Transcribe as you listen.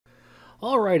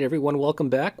All right, everyone, welcome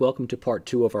back. Welcome to part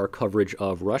two of our coverage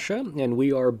of Russia, and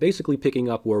we are basically picking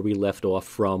up where we left off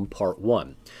from part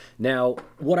one. Now,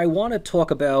 what I want to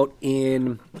talk about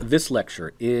in this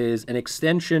lecture is an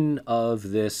extension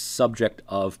of this subject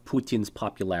of Putin's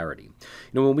popularity.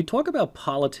 When we talk about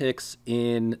politics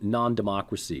in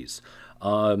non-democracies,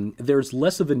 there's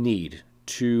less of a need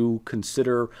to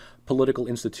consider political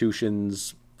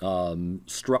institutions,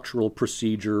 structural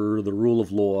procedure, the rule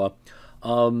of law,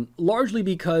 largely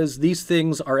because these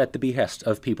things are at the behest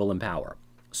of people in power.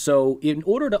 So in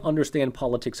order to understand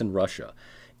politics in Russia,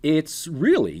 it's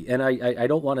really, and I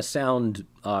don't want to sound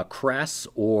crass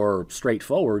or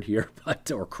straightforward here,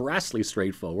 or crassly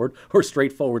straightforward, or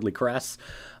straightforwardly crass,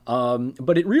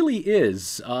 but it really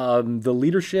is the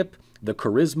leadership, the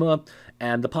charisma,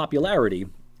 and the popularity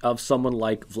of someone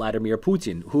like Vladimir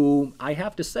Putin, who I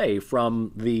have to say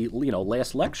from the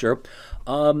last lecture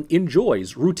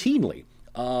enjoys routinely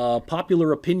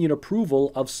popular opinion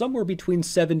approval of somewhere between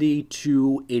 70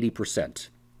 to 80%.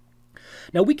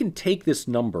 Now, we can take this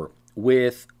number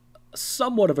with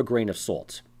somewhat of a grain of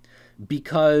salt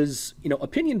because,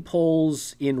 opinion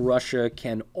polls in Russia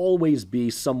can always be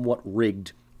somewhat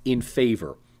rigged in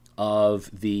favor of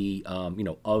the,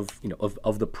 of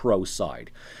the pro side.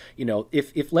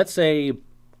 If let's say,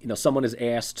 someone is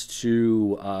asked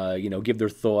to, give their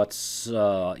thoughts,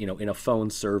 in a phone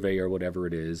survey or whatever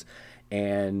it is,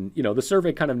 and, the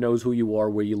survey kind of knows who you are,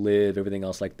 where you live, everything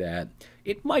else like that.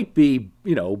 It might be,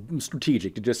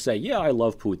 strategic to just say, yeah, I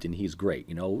love Putin. He's great.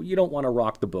 You don't want to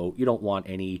rock the boat. You don't want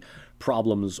any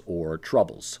problems or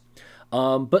troubles.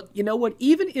 But you know what?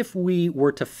 Even if we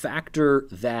were to factor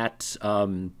that,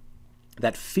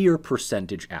 that fear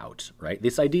percentage out, right?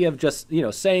 This idea of just,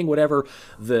 saying whatever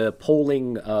the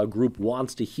polling group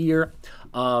wants to hear,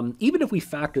 even if we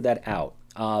factor that out,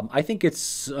 I think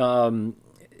it's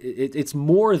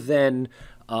more than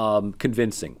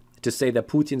convincing to say that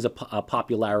Putin's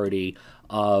popularity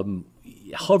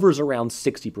hovers around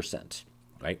 60%,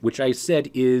 right? Which I said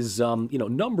is,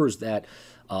 numbers that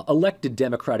elected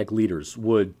Democratic leaders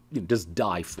would just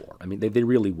die for. I mean, they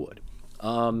really would.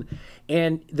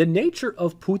 And the nature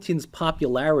of Putin's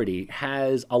popularity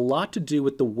has a lot to do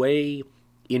with the way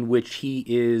in which he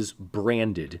is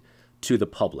branded to the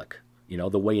public,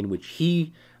 the way in which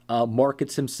he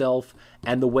markets himself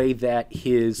and the way that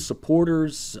his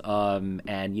supporters and,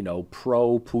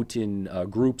 pro-Putin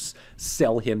groups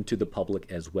sell him to the public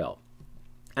as well.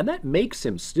 And that makes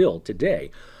him still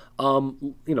today,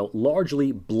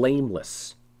 largely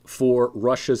blameless for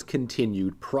Russia's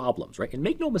continued problems, right? And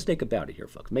make no mistake about it here,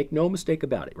 folks. Make no mistake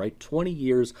about it, right? 20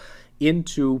 years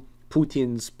into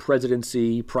Putin's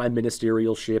presidency, prime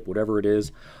ministerialship, whatever it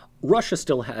is, Russia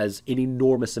still has an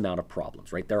enormous amount of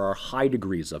problems, right? There are high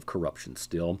degrees of corruption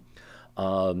still.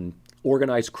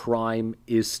 Organized crime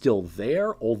is still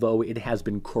there, although it has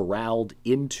been corralled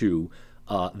into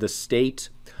the state.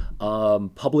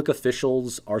 Public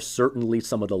officials are certainly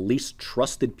some of the least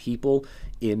trusted people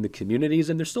in the communities,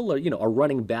 and there's still a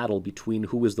running battle between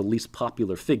who is the least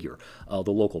popular figure,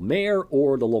 the local mayor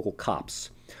or the local cops.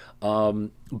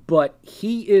 But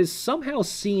he is somehow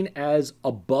seen as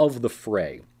above the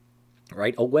fray,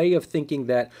 right? A way of thinking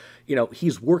that,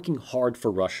 he's working hard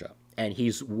for Russia. And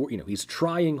he's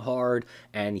trying hard,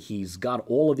 and he's got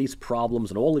all of these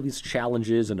problems and all of these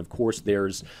challenges. And of course,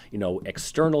 there's,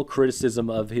 external criticism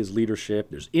of his leadership.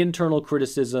 There's internal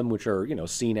criticism, which are,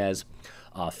 seen as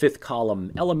fifth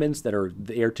column elements that are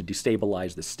there to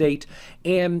destabilize the state.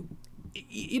 And,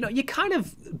 you kind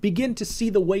of begin to see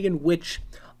the way in which,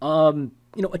 a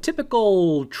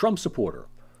typical Trump supporter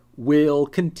will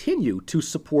continue to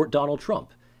support Donald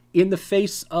Trump in the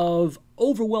face of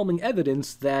overwhelming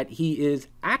evidence that he is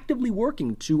actively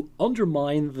working to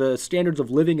undermine the standards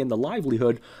of living and the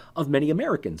livelihood of many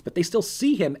Americans. But they still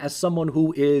see him as someone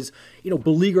who is,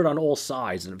 beleaguered on all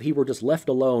sides. And if he were just left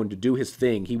alone to do his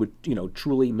thing, he would,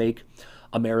 truly make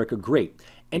America great.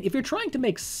 And if you're trying to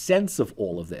make sense of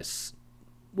all of this,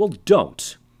 well,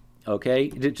 don't. Okay,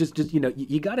 just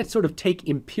you got to sort of take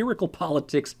empirical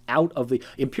politics out of the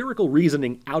empirical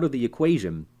reasoning out of the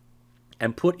equation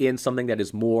and put in something that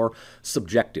is more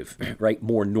subjective, right?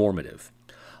 More normative.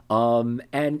 And,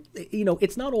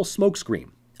 it's not all smokescreen.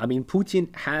 I mean,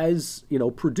 Putin has,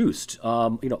 produced,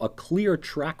 a clear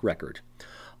track record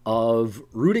of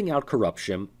rooting out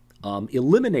corruption,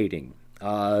 eliminating,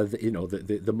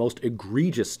 the most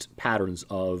egregious patterns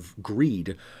of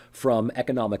greed from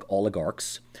economic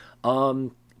oligarchs,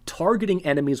 targeting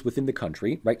enemies within the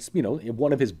country, right?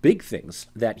 One of his big things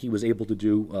that he was able to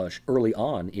do early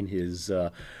on in his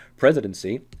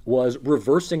presidency was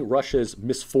reversing Russia's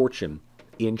misfortune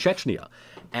in Chechnya.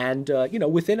 And,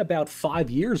 within about 5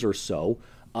 years or so,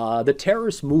 the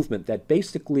terrorist movement that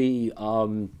basically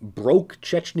broke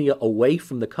Chechnya away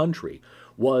from the country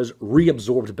was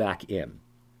reabsorbed back in.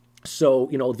 So,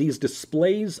 these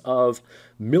displays of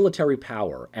military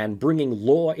power and bringing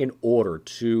law and order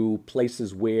to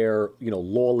places where,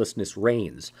 lawlessness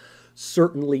reigns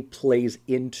certainly plays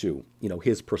into,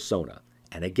 his persona.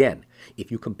 And again,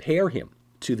 if you compare him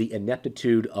to the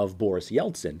ineptitude of Boris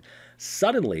Yeltsin,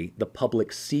 suddenly the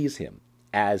public sees him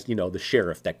as, the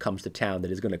sheriff that comes to town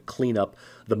that is going to clean up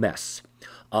the mess.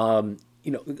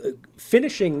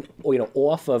 Finishing,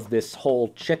 off of this whole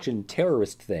Chechen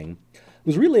terrorist thing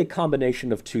was really a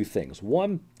combination of two things.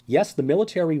 One, yes, the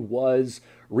military was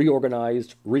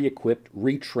reorganized, re-equipped,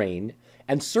 retrained,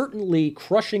 and certainly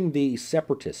crushing the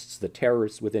separatists, the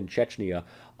terrorists within Chechnya,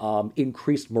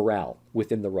 increased morale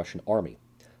within the Russian army.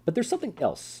 But there's something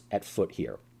else at foot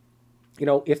here.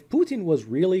 If Putin was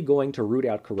really going to root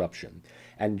out corruption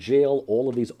and jail all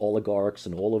of these oligarchs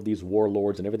and all of these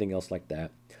warlords and everything else like that,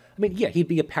 yeah, he'd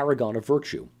be a paragon of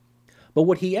virtue. But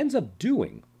what he ends up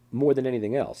doing, more than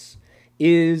anything else,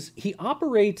 is he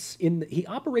operates in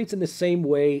the same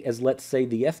way as, let's say,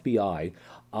 the FBI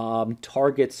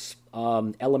targets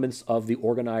elements of the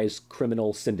organized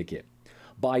criminal syndicate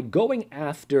by going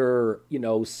after,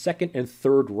 second and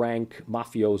third rank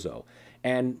mafioso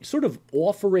and sort of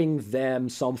offering them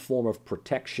some form of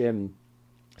protection,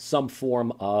 some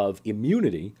form of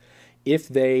immunity if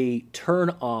they turn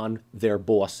on their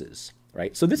bosses.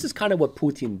 Right? So this is kind of what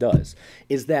Putin does,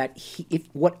 is that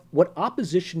what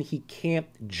opposition he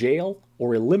can't jail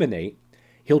or eliminate,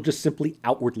 he'll just simply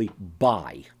outwardly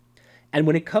buy. And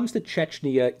when it comes to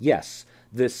Chechnya, yes,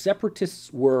 the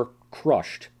separatists were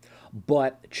crushed,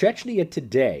 but Chechnya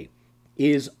today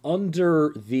is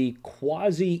under the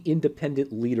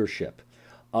quasi-independent leadership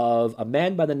of a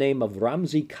man by the name of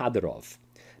Ramzi Kadyrov.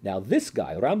 Now this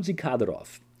guy, Ramzi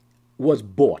Kadyrov, was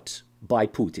bought by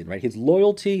Putin, right? His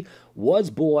loyalty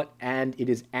was bought and it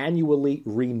is annually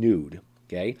renewed,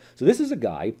 okay? So this is a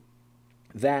guy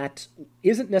that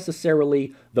isn't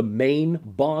necessarily the main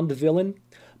Bond villain,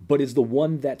 but is the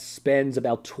one that spends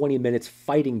about 20 minutes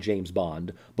fighting James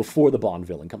Bond before the Bond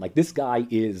villain comes. Like, this guy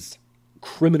is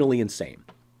criminally insane,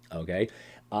 okay?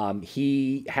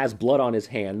 He has blood on his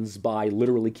hands by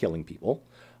literally killing people.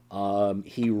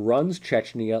 He runs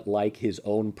Chechnya like his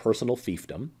own personal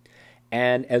fiefdom.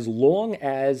 And as long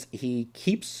as he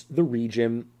keeps the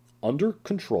region under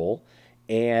control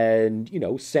and,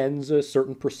 sends a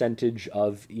certain percentage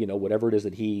of, whatever it is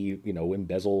that he,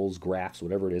 embezzles, grafts,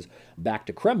 whatever it is, back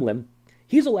to Kremlin,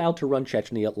 he's allowed to run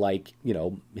Chechnya like,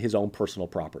 his own personal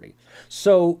property.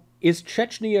 So is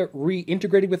Chechnya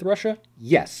reintegrated with Russia?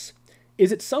 Yes.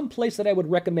 Is it some place that I would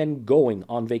recommend going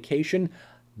on vacation?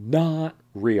 Not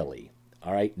really.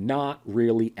 All right? Not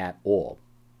really at all.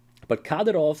 But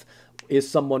Kadyrov is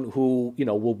someone who,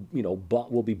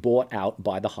 will be bought out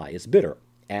by the highest bidder.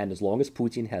 And as long as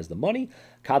Putin has the money,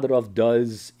 Kadyrov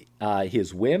does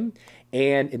his whim,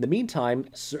 and in the meantime,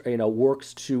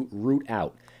 works to root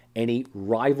out any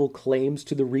rival claims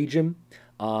to the region,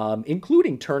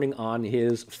 including turning on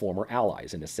his former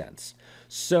allies, in a sense.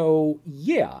 So,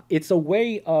 yeah, it's a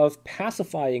way of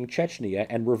pacifying Chechnya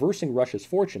and reversing Russia's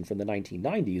fortune from the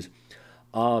 1990s,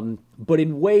 but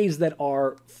in ways that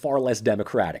are far less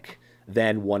democratic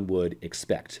than one would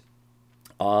expect.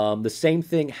 The same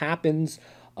thing happens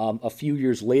a few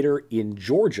years later in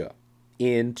Georgia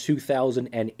in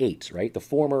 2008, right? The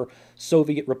former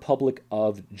Soviet Republic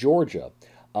of Georgia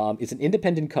is an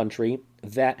independent country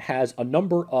that has a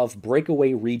number of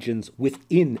breakaway regions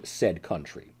within said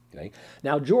country. Okay?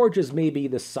 Now, Georgia's maybe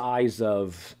the size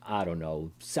of, I don't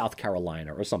know, South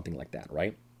Carolina or something like that,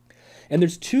 right? And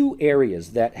there's two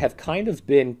areas that have kind of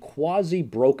been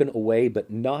quasi-broken away, but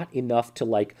not enough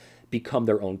to, become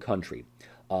their own country.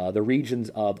 The regions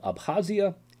of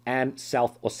Abkhazia and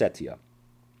South Ossetia.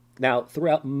 Now,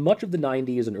 throughout much of the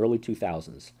 90s and early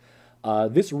 2000s,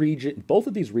 both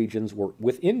of these regions were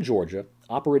within Georgia,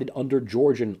 operated under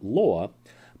Georgian law,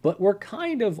 but were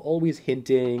kind of always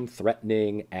hinting,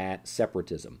 threatening at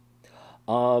separatism.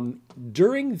 And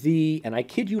I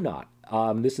kid you not,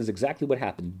 this is exactly what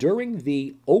happened. During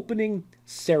the opening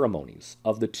ceremonies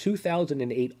of the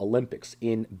 2008 Olympics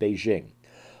in Beijing,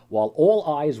 while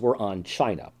all eyes were on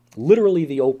China, literally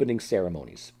the opening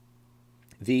ceremonies,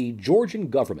 the Georgian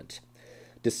government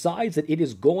decides that it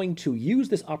is going to use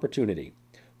this opportunity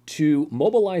to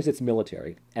mobilize its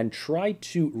military and try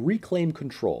to reclaim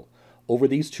control over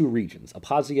these two regions,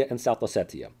 Abkhazia and South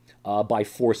Ossetia, by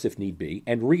force if need be,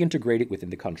 and reintegrate it within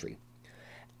the country.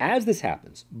 As this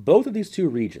happens, both of these two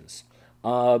regions,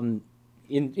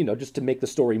 just to make the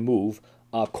story move,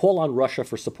 call on Russia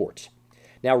for support.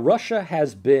 Now, Russia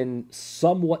has been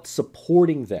somewhat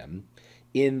supporting them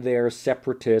in their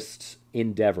separatist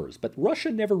endeavors, but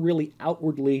Russia never really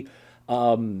outwardly,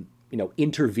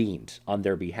 intervened on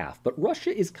their behalf. But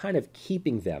Russia is kind of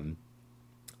keeping them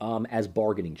as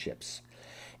bargaining chips.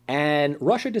 And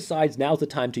Russia decides now's the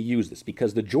time to use this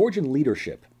because the Georgian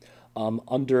leadership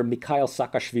under Mikhail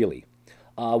Saakashvili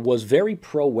was very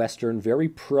pro-Western, very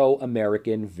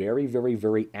pro-American, very, very,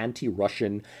 very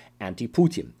anti-Russian,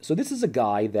 anti-Putin. So this is a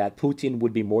guy that Putin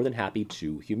would be more than happy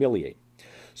to humiliate.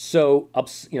 So,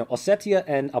 Ossetia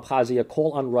and Abkhazia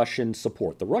call on Russian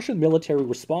support. The Russian military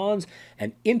responds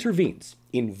and intervenes,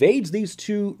 invades these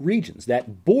two regions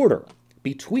that border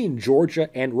between Georgia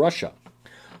and Russia,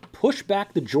 push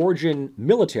back the Georgian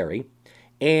military,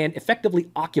 and effectively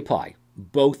occupy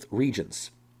both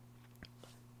regions.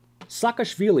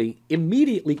 Saakashvili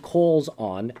immediately calls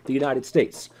on the United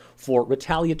States for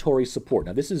retaliatory support.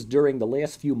 Now, this is during the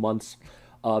last few months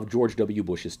of George W.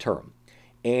 Bush's term.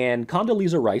 And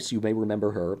Condoleezza Rice, you may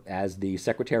remember her as the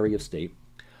Secretary of State,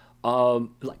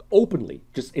 openly,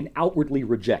 just and outwardly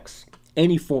rejects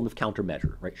any form of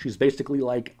countermeasure, right? She's basically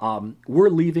like, we're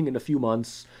leaving in a few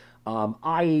months.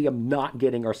 I am not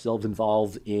getting ourselves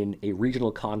involved in a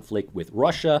regional conflict with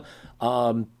Russia.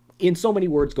 In so many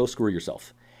words, go screw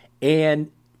yourself. And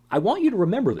I want you to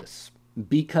remember this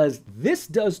because this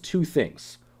does two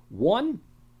things. One,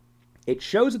 it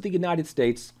shows that the United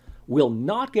States will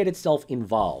not get itself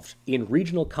involved in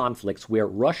regional conflicts where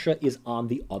Russia is on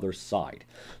the other side.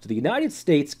 So the United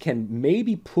States can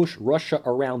maybe push Russia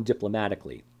around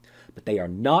diplomatically, but they are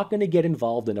not going to get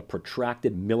involved in a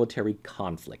protracted military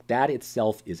conflict. That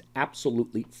itself is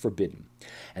absolutely forbidden.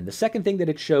 And the second thing that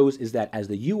it shows is that as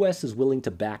the U.S. is willing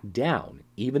to back down,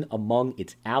 even among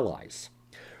its allies,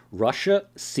 Russia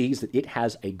sees that it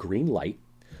has a green light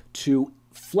to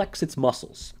flex its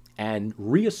muscles and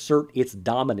reassert its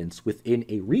dominance within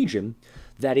a region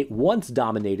that it once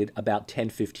dominated about 10,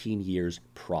 15 years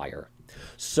prior.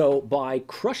 So by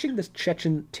crushing the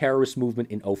Chechen terrorist movement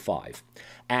in 2005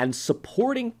 and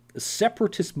supporting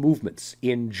separatist movements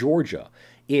in Georgia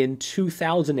in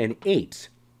 2008,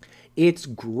 it's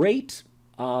great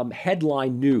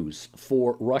headline news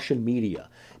for Russian media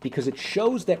because it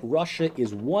shows that Russia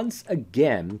is once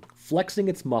again flexing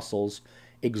its muscles,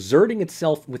 exerting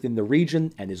itself within the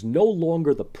region, and is no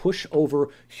longer the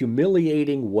pushover,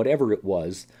 humiliating whatever it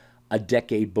was a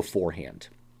decade beforehand.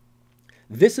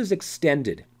 This is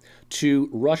extended to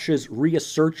Russia's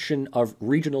reassertion of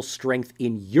regional strength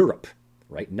in Europe,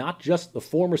 right? Not just the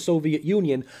former Soviet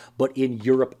Union, but in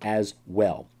Europe as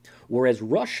well. Whereas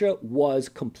Russia was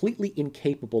completely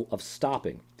incapable of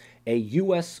stopping a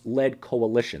U.S.-led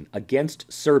coalition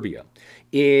against Serbia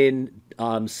in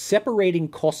separating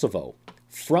Kosovo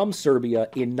from Serbia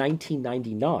in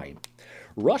 1999,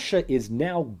 Russia is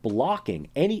now blocking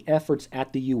any efforts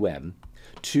at the UN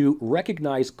to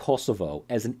recognize Kosovo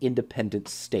as an independent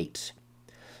state.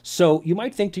 So you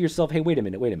might think to yourself, hey, wait a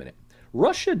minute.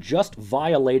 Russia just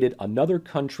violated another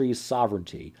country's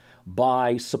sovereignty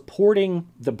by supporting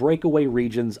the breakaway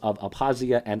regions of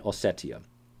Abkhazia and Ossetia.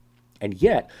 And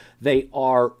yet they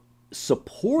are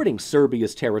supporting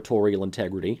Serbia's territorial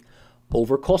integrity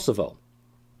over Kosovo.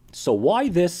 So why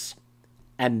this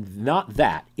and not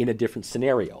that in a different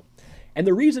scenario? And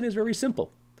the reason is very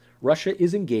simple. Russia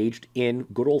is engaged in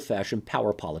good old-fashioned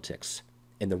power politics.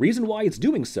 And the reason why it's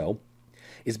doing so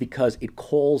is because it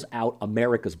calls out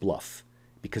America's bluff,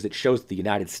 because it shows that the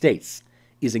United States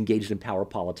is engaged in power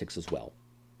politics as well.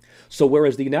 So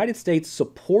whereas the United States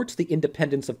supports the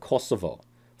independence of Kosovo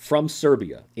from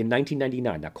Serbia in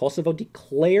 1999, now Kosovo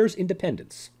declares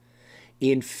independence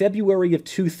in February of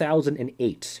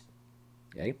 2008.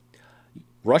 Okay?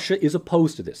 Russia is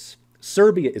opposed to this.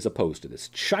 Serbia is opposed to this.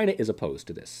 China is opposed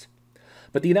to this.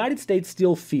 But the United States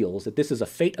still feels that this is a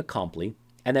fait accompli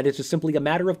and that it's just simply a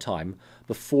matter of time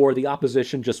before the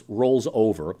opposition just rolls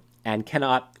over and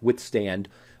cannot withstand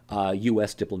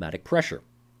U.S. diplomatic pressure.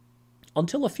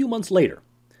 Until a few months later,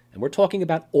 and we're talking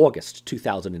about August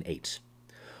 2008,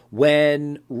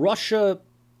 when Russia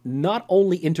not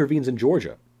only intervenes in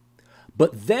Georgia,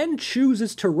 but then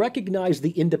chooses to recognize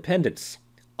the independence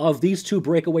of these two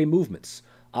breakaway movements,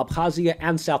 Abkhazia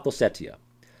and South Ossetia.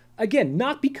 Again,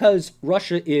 not because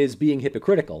Russia is being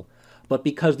hypocritical, but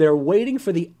because they're waiting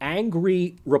for the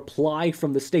angry reply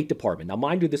from the State Department. Now,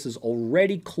 mind you, this is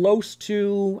already close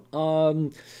to,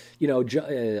 Barack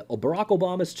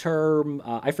Obama's term.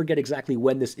 I forget exactly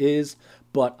when this is,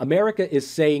 but America is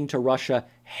saying to Russia,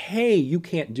 hey, you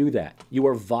can't do that. You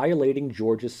are violating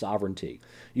Georgia's sovereignty.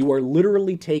 You are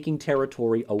literally taking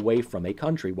territory away from a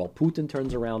country, while Putin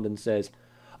turns around and says,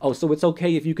 Oh, so it's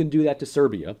okay if you can do that to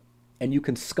Serbia, and you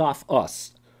can scoff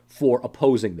us for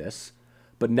opposing this,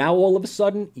 but now all of a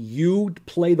sudden you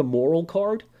play the moral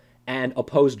card and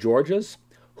oppose Georgia's?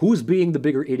 Who's being the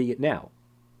bigger idiot now?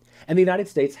 And the United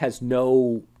States has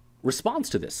no response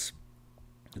to this.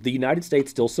 The United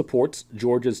States still supports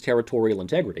Georgia's territorial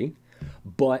integrity,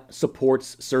 but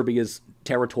supports Serbia's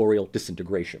territorial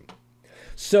disintegration.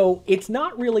 So it's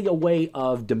not really a way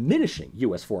of diminishing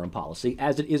U.S. foreign policy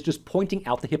as it is just pointing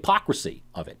out the hypocrisy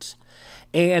of it.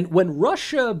 And when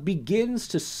Russia begins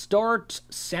to start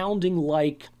sounding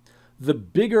like the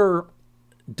bigger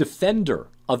defender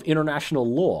of international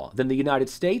law than the United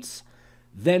States,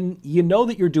 then you know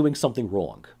that you're doing something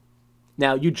wrong.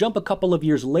 Now, you jump a couple of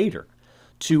years later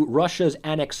to Russia's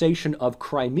annexation of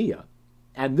Crimea,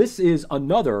 and this is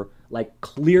another,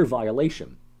 clear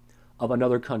violation of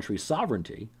another country's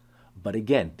sovereignty. But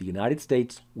again, the United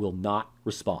States will not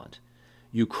respond.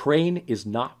 Ukraine is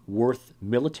not worth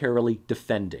militarily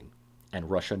defending, and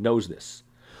Russia knows this.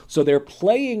 So they're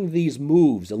playing these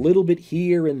moves a little bit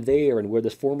here and there and where the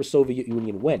former Soviet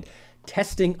Union went,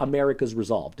 testing America's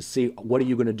resolve to see what are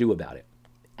you going to do about it.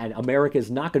 And America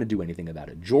is not going to do anything about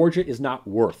it. Georgia is not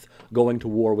worth going to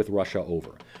war with Russia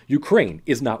over. Ukraine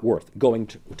is not worth going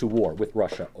to war with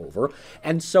Russia over.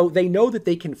 And so they know that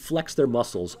they can flex their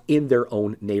muscles in their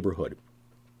own neighborhood.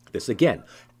 This, again,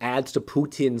 adds to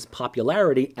Putin's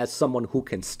popularity as someone who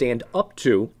can stand up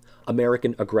to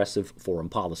American aggressive foreign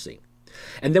policy.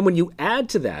 And then when you add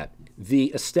to that the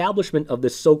establishment of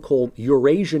this so-called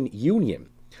Eurasian Union,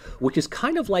 which is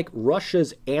kind of like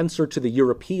Russia's answer to the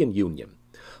European Union,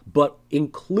 but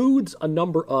includes a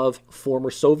number of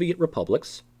former Soviet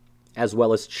republics, as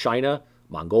well as China,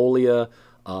 Mongolia,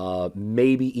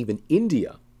 maybe even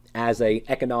India as an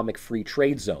economic free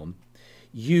trade zone,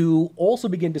 you also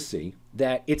begin to see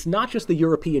that it's not just the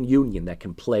European Union that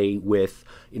can play with,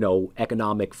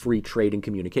 economic free trade and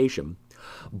communication,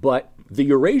 but the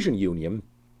Eurasian Union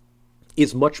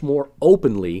is much more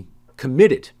openly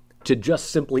committed to just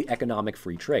simply economic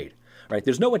free trade. Right?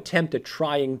 There's no attempt at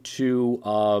trying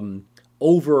to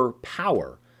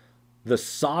overpower the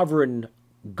sovereign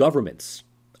governments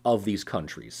of these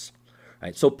countries.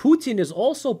 Right? So Putin is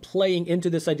also playing into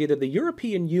this idea that the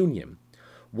European Union,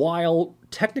 while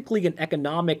technically an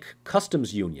economic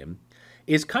customs union,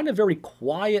 is kind of very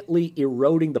quietly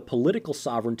eroding the political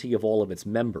sovereignty of all of its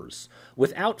members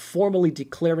without formally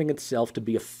declaring itself to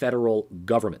be a federal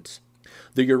government.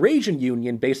 The Eurasian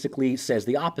Union basically says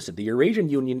the opposite. The Eurasian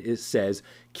Union says,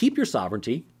 keep your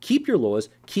sovereignty, keep your laws,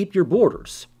 keep your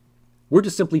borders. We're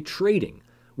just simply trading.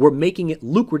 We're making it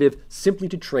lucrative simply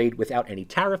to trade without any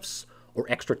tariffs or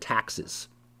extra taxes.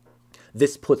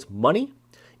 This puts money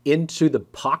into the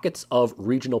pockets of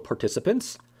regional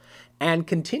participants and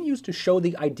continues to show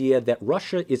the idea that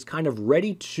Russia is kind of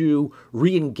ready to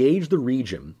re-engage the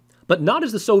region, but not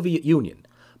as the Soviet Union,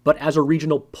 but as a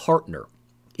regional partner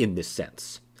in this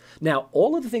sense. Now,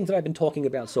 all of the things that I've been talking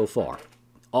about so far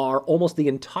are almost the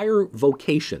entire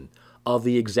vocation of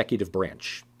the executive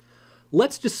branch.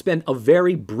 Let's just spend a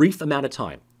very brief amount of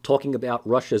time talking about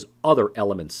Russia's other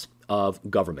elements of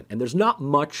government. And there's not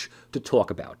much to talk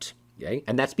about, okay?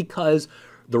 And that's because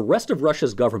the rest of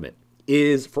Russia's government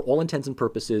is, for all intents and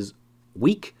purposes,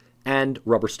 weak and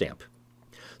rubber stamp.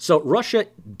 So Russia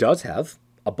does have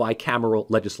a bicameral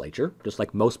legislature, just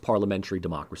like most parliamentary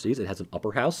democracies. It has an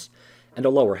upper house and a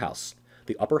lower house.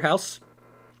 The upper house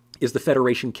is the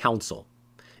Federation Council.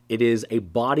 It is a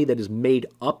body that is made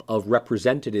up of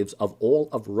representatives of all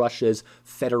of Russia's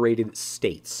federated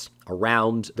states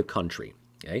around the country.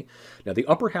 Okay? Now, the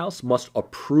upper house must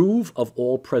approve of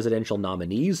all presidential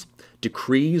nominees,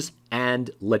 decrees, and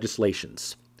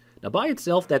legislations. Now, by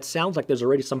itself, that sounds like there's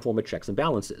already some form of checks and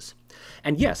balances.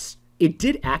 And yes, it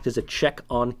did act as a check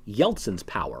on Yeltsin's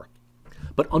power.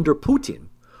 But under Putin,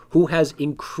 who has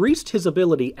increased his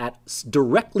ability at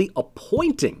directly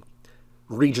appointing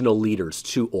regional leaders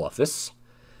to office,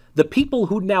 the people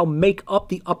who now make up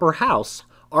the upper house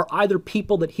are either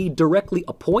people that he directly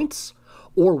appoints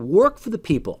or work for the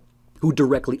people who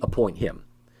directly appoint him.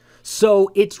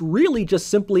 So it's really just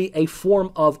simply a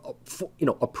form of,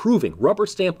 approving, rubber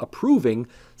stamp approving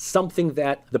something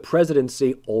that the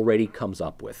presidency already comes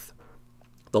up with.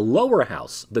 The lower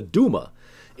house, the Duma,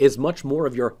 is much more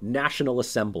of your National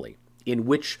Assembly, in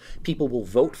which people will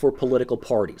vote for political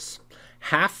parties.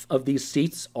 Half of these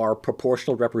seats are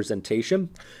proportional representation.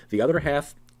 The other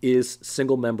half is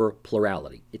single-member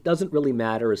plurality. It doesn't really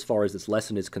matter as far as this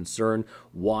lesson is concerned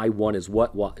why one is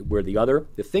what, where the other.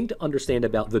 The thing to understand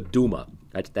about the Duma,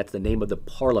 that's the name of the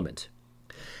parliament,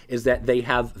 is that they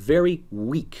have very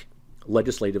weak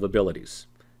legislative abilities.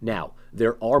 Now,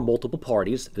 there are multiple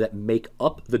parties that make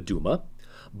up the Duma,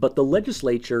 but the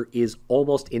legislature is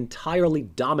almost entirely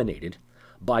dominated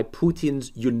by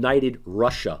Putin's United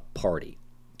Russia Party.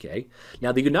 Okay?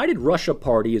 Now, the United Russia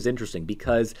Party is interesting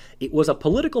because it was a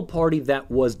political party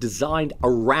that was designed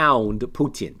around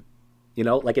Putin.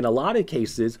 Like in a lot of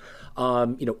cases,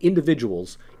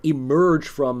 individuals emerge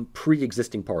from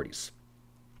pre-existing parties.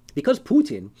 Because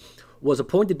Putin was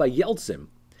appointed by Yeltsin,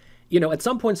 at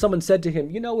some point someone said to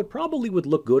him, it probably would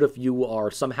look good if you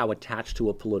are somehow attached to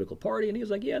a political party. And he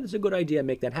was like, yeah, that's a good idea,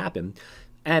 make that happen.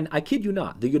 And I kid you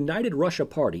not, the United Russia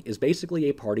Party is basically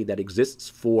a party that exists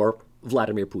for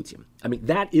Vladimir Putin. I mean,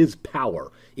 that is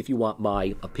power, if you want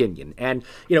my opinion. And,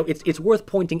 it's worth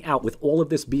pointing out, with all of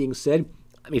this being said,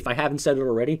 I mean, if I haven't said it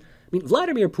already,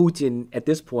 Vladimir Putin at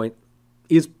this point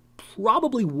is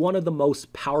probably one of the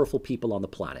most powerful people on the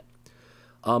planet.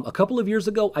 A couple of years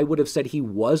ago, I would have said he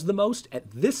was the most. At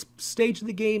this stage of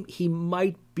the game, he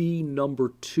might be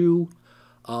number 2,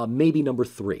 maybe number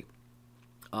 3.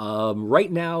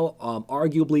 Right now,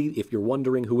 arguably, if you're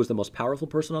wondering who is the most powerful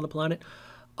person on the planet,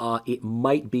 it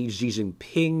might be Xi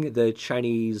Jinping, the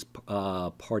Chinese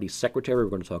party secretary. We're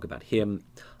going to talk about him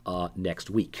next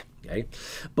week. Okay?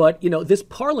 But, this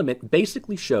parliament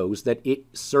basically shows that it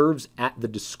serves at the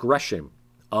discretion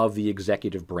of the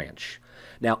executive branch.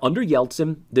 Now, under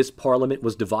Yeltsin, this parliament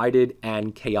was divided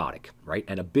and chaotic, right?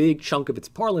 And a big chunk of its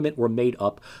parliament were made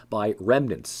up by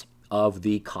remnants of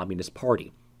the Communist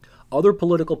Party. Other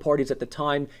political parties at the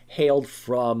time hailed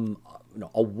from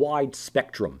a wide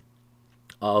spectrum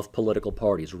of political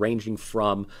parties, ranging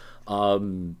from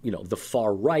the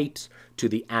far right to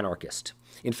the anarchist.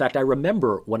 In fact, I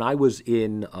remember when I was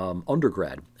in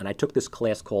undergrad, and I took this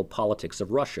class called Politics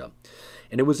of Russia,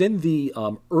 and it was in the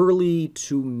early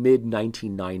to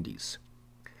mid-1990s.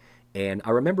 And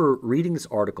I remember reading this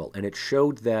article, and it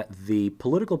showed that the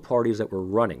political parties that were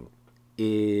running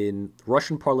in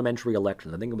Russian parliamentary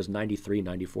elections, I think it was 93,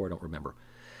 94, I don't remember,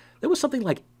 there was something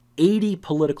like 80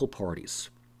 political parties.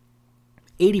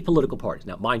 80 political parties.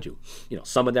 Now, mind you,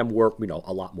 some of them were,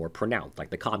 a lot more pronounced,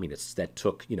 like the communists that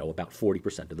took, about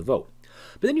 40% of the vote.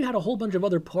 But then you had a whole bunch of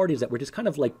other parties that were just kind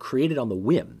of like created on the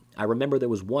whim. I remember there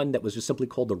was one that was just simply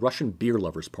called the Russian Beer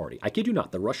Lovers Party. I kid you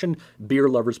not, the Russian Beer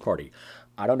Lovers Party.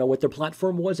 I don't know what their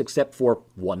platform was except for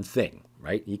one thing,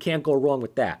 right? You can't go wrong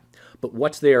with that. But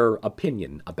what's their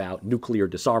opinion about nuclear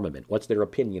disarmament? What's their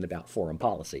opinion about foreign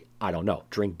policy? I don't know.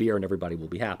 Drink beer and everybody will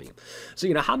be happy.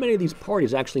 So, how many of these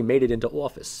parties actually made it into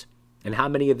office? And how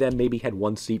many of them maybe had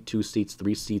 1 seat, 2 seats,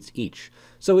 3 seats each?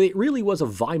 So it really was a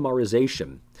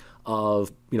Weimarization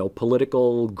of,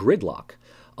 political gridlock.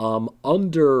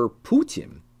 Under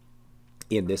Putin,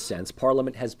 in this sense,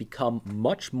 Parliament has become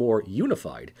much more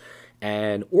unified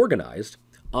and organized,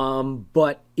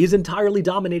 but is entirely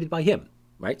dominated by him.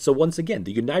 Right? So once again,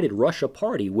 the United Russia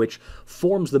Party, which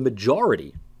forms the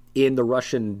majority in the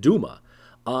Russian Duma,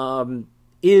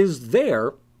 is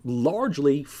there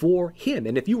largely for him.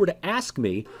 And if you were to ask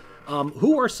me,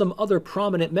 who are some other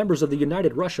prominent members of the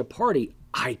United Russia Party,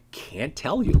 I can't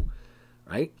tell you.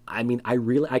 Right? I mean,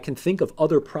 I can think of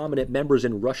other prominent members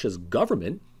in Russia's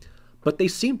government, but they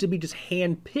seem to be just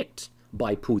handpicked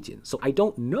by Putin. So I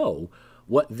don't know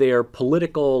what their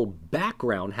political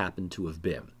background happened to have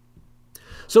been.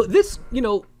 So this,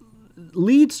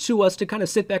 leads to us to kind of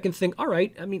sit back and think, all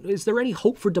right, I mean, is there any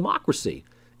hope for democracy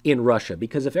in Russia?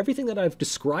 Because if everything that I've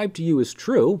described to you is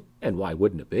true, and why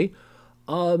wouldn't it be,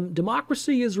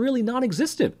 democracy is really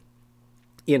non-existent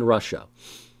in Russia.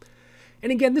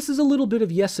 And again, this is a little bit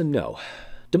of yes and no.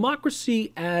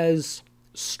 Democracy as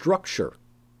structure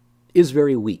is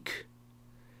very weak.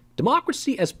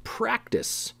 Democracy as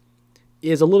practice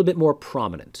is a little bit more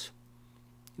prominent.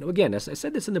 Again, as I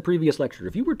said this in the previous lecture,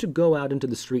 if you were to go out into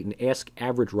the street and ask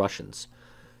average Russians,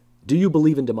 do you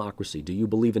believe in democracy? Do you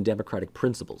believe in democratic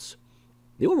principles?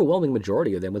 The overwhelming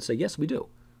majority of them would say, yes, we do.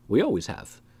 We always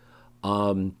have.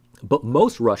 But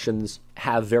most Russians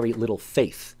have very little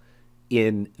faith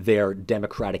in their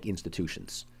democratic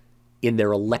institutions, in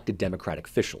their elected democratic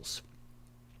officials.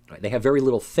 Right? They have very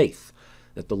little faith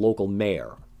that the local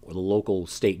mayor or the local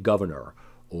state governor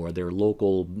or their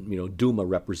local, Duma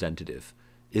representative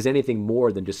is anything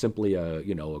more than just simply a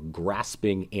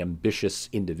grasping, ambitious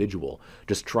individual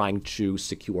just trying to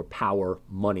secure power,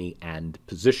 money, and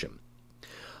position.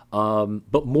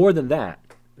 But more than that,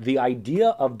 the idea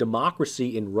of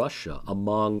democracy in Russia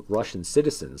among Russian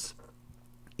citizens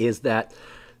is that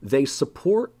they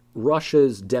support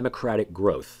Russia's democratic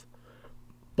growth,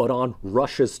 but on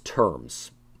Russia's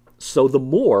terms. So the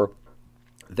more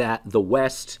that the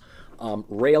West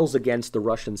rails against the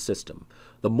Russian system,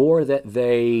 the more that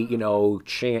they,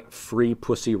 chant free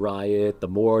Pussy Riot, the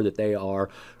more that they are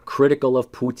critical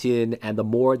of Putin, and the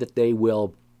more that they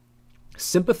will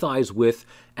sympathize with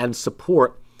and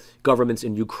support governments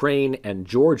in Ukraine and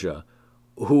Georgia,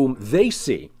 whom they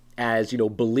see as,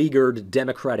 beleaguered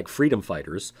democratic freedom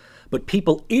fighters, but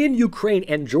people in Ukraine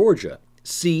and Georgia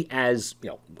see as,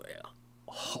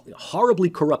 horribly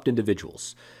corrupt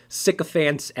individuals,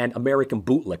 sycophants and American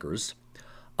bootlickers,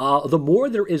 the more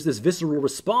there is this visceral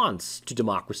response to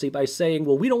democracy by saying,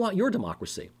 well, we don't want your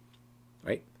democracy,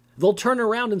 right? They'll turn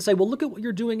around and say, well, look at what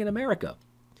you're doing in America.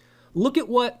 Look at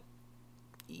what,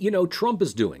 Trump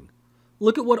is doing.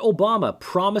 Look at what Obama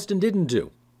promised and didn't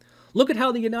do. Look at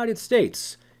how the United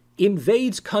States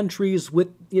invades countries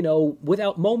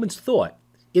without moment's thought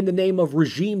in the name of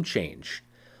regime change.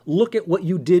 Look at what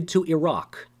you did to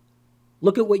Iraq.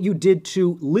 Look at what you did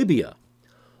to Libya.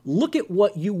 Look at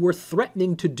what you were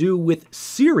threatening to do with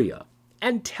Syria,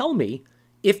 and tell me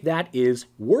if that is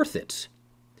worth it.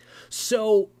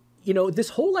 So, this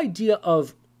whole idea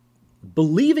of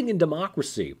believing in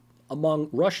democracy among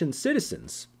Russian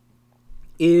citizens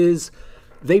is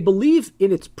they believe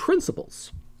in its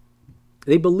principles.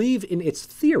 They believe in its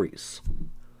theories,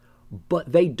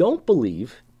 but they don't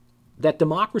believe that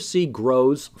democracy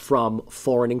grows from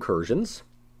foreign incursions,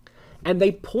 and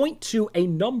they point to a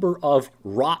number of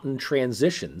rotten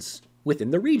transitions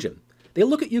within the region. They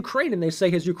look at Ukraine and they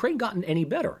say, has Ukraine gotten any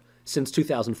better since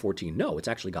 2014? No, it's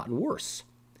actually gotten worse.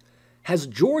 Has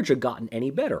Georgia gotten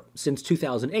any better since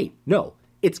 2008? No,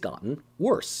 it's gotten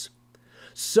worse.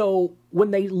 So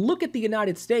when they look at the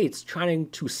United States trying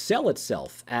to sell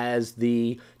itself as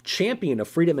the champion of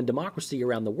freedom and democracy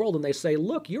around the world, and they say,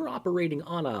 look, you're operating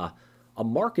on a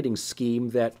marketing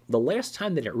scheme that the last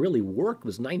time that it really worked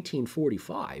was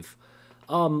 1945.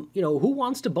 Who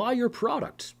wants to buy your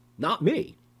product? Not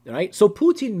me, right? So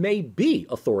Putin may be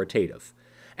authoritative.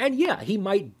 And yeah, he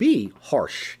might be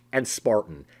harsh and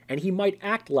Spartan, and he might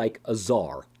act like a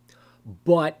czar.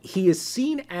 But he is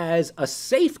seen as a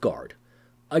safeguard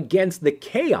against the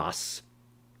chaos,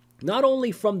 not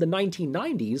only from the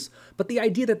 1990s, but the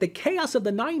idea that the chaos of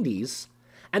the 90s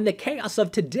and the chaos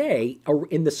of today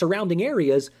in the surrounding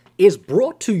areas is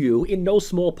brought to you in no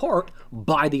small part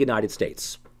by the United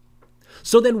States.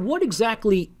 So then what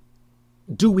exactly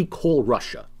do we call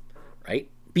Russia, right?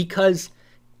 Because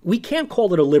we can't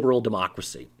call it a liberal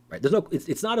democracy, right?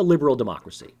 It's not a liberal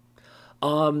democracy.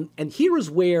 And here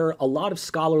is where a lot of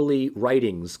scholarly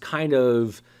writings kind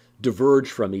of diverge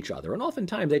from each other. And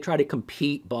oftentimes they try to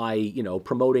compete by,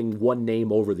 promoting one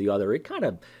name over the other.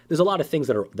 There's a lot of things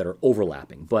that are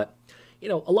overlapping. But,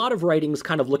 a lot of writings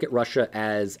kind of look at Russia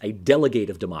as a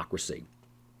delegative democracy,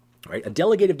 right? A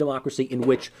delegative democracy in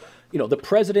which, the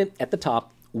president at the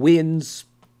top wins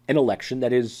an election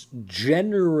that is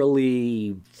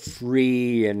generally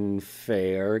free and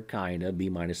fair, kind of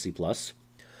B- C+.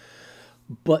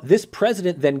 But this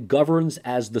president then governs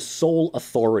as the sole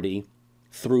authority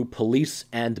through police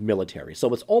and military.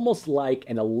 So it's almost like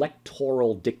an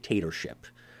electoral dictatorship,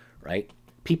 right?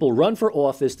 People run for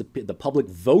office, the public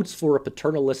votes for a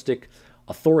paternalistic,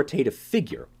 authoritative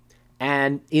figure,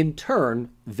 and in turn,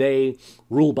 they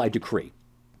rule by decree,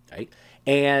 right?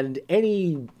 And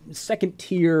any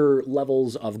second-tier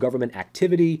levels of government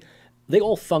activity, they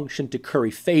all function to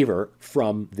curry favor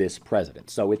from this president.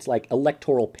 So it's like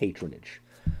electoral patronage.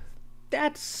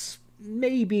 That's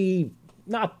maybe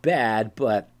not bad,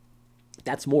 but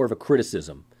that's more of a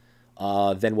criticism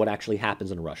than what actually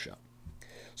happens in Russia.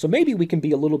 So maybe we can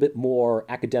be a little bit more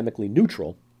academically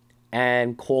neutral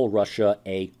and call Russia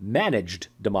a managed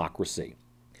democracy.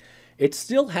 It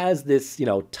still has this,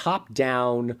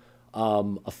 top-down,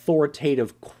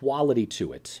 authoritative quality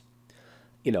to it,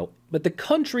 but the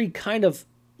country kind of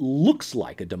looks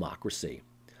like a democracy.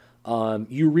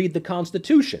 You read the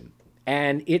Constitution,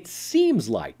 and it seems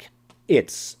like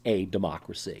it's a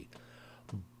democracy.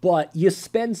 But you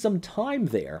spend some time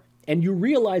there, and you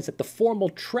realize that the formal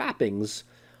trappings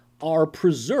are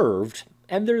preserved,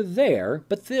 and they're there,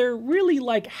 but they're really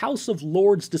like House of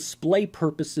Lords display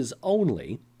purposes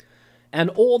only, and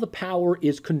all the power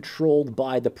is controlled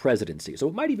by the presidency. So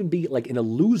it might even be like an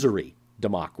illusory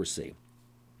democracy.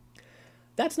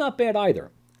 That's not bad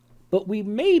either. But we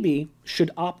maybe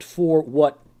should opt for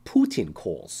what Putin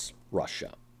calls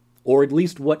Russia, or at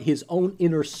least what his own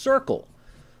inner circle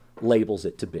labels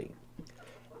it to be.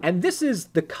 And this is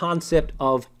the concept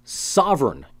of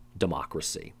sovereign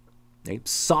democracy. Okay?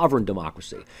 Sovereign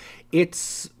democracy.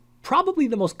 It's probably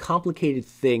the most complicated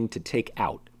thing to take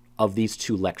out of these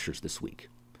two lectures this week.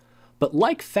 But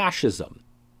like fascism,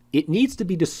 it needs to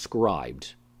be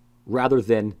described rather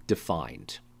than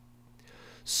defined.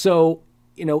 So,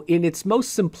 in its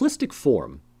most simplistic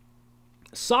form,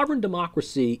 sovereign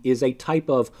democracy is a type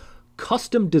of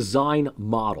custom design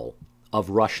model of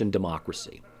Russian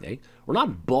democracy. Okay? We're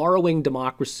not borrowing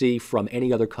democracy from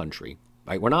any other country.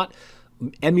 Right? We're not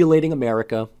emulating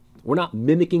America. We're not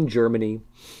mimicking Germany.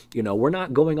 We're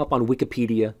not going up on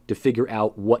Wikipedia to figure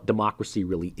out what democracy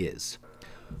really is,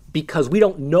 because we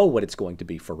don't know what it's going to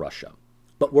be for Russia.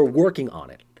 But we're working on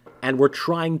it, and we're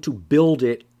trying to build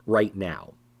it right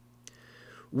now.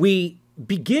 We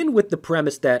begin with the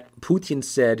premise that Putin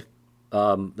said,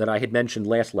 that I had mentioned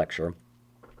last lecture,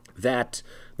 that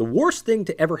the worst thing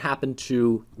to ever happen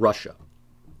to Russia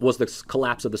was the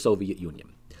collapse of the Soviet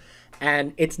Union.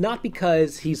 And it's not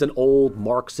because he's an old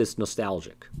Marxist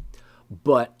nostalgic,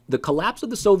 but the collapse of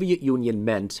the Soviet Union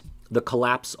meant the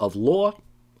collapse of law,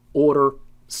 order,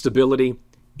 stability,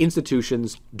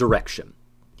 institutions, direction,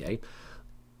 okay,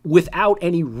 without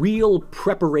any real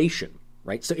preparation,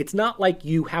 right? So it's not like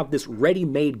you have this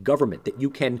ready-made government that you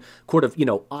can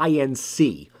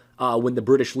INC when the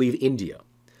British leave India.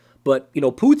 But,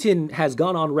 Putin has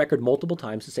gone on record multiple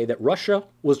times to say that Russia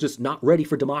was just not ready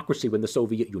for democracy when the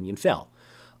Soviet Union fell.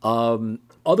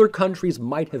 Other countries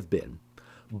might have been,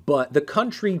 but the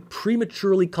country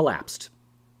prematurely collapsed.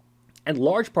 And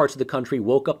large parts of the country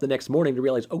woke up the next morning to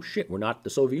realize, oh shit, we're not the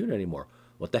Soviet Union anymore.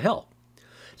 What the hell?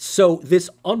 So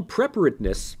this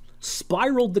unpreparedness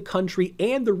spiraled the country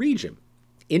and the region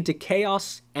into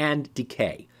chaos and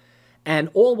decay. And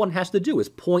all one has to do is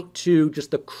point to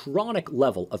just the chronic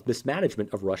level of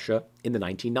mismanagement of Russia in the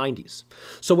 1990s.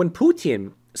 So when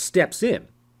Putin steps in,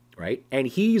 right, and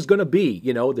he's going to be,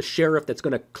 the sheriff that's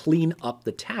going to clean up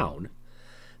the town,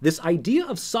 this idea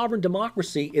of sovereign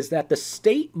democracy is that the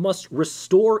state must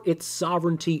restore its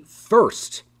sovereignty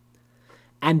first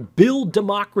and build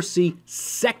democracy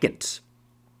second.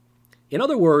 In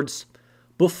other words,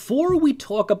 before we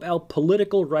talk about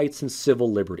political rights and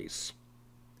civil liberties,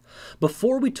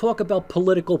 before we talk about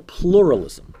political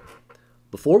pluralism,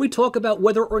 before we talk about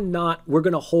whether or not we're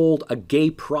going to hold a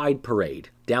gay pride parade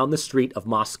down the street of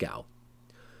Moscow,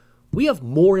 we have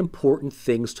more important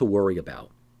things to worry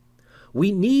about.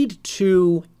 We need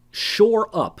to shore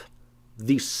up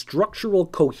the structural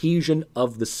cohesion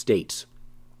of the state.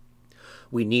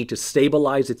 We need to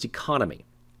stabilize its economy.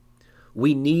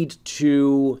 We need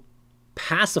to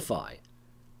pacify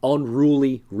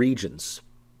unruly regions.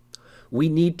 We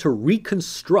need to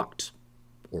reconstruct,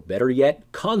 or better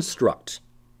yet, construct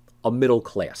a middle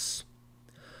class.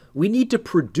 We need to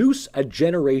produce a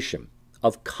generation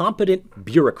of competent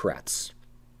bureaucrats.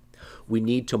 We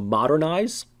need to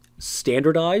modernize,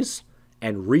 standardize,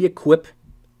 and re-equip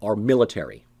our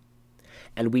military.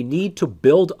 And we need to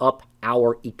build up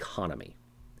our economy.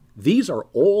 These are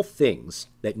all things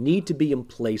that need to be in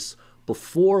place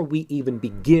before we even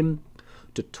begin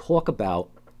to talk about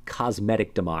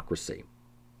cosmetic democracy.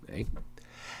 Okay?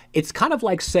 It's kind of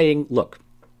like saying, look,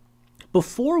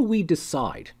 before we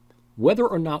decide whether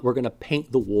or not we're going to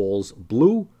paint the walls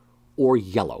blue or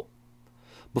yellow,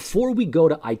 before we go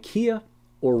to IKEA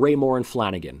or Raymore and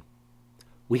Flanagan,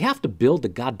 we have to build the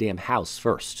goddamn house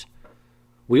first.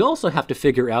 We also have to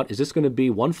figure out, is this going to be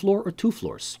 1 floor or 2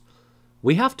 floors?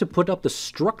 We have to put up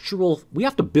we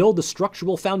have to build the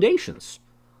structural foundations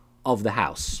of the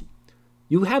house.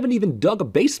 You haven't even dug a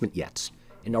basement yet.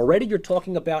 And already you're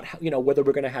talking about, whether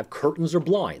we're going to have curtains or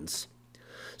blinds.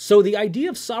 So the idea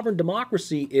of sovereign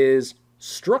democracy is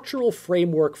structural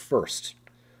framework first,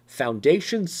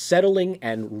 foundation settling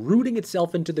and rooting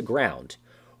itself into the ground.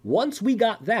 Once we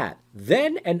got that,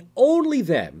 then and only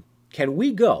then can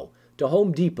we go to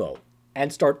Home Depot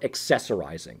and start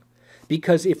accessorizing.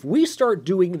 Because if we start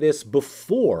doing this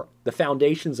before the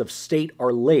foundations of state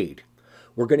are laid,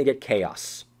 we're going to get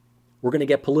chaos. We're going to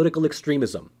get political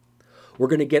extremism. We're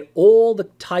going to get all the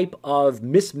type of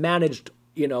mismanaged,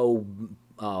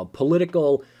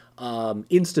 political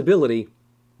instability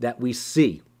that we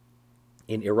see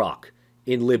in Iraq,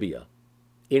 in Libya,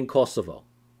 in Kosovo,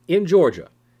 in Georgia,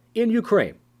 in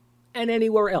Ukraine, and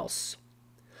anywhere else.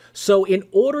 So in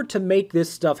order to make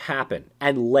this stuff happen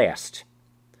and last,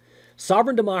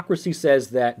 sovereign democracy says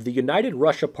that the United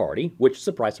Russia Party, which,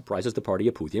 surprise, surprise, is the party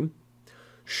of Putin,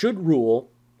 should rule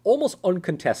almost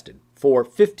uncontested for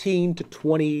 15 to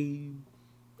 20,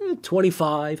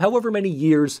 25, however many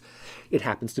years it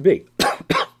happens to be.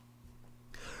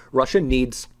 Russia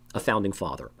needs a founding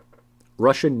father.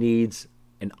 Russia needs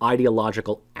an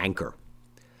ideological anchor.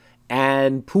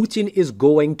 And Putin is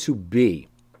going to be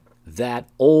that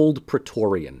old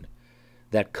Praetorian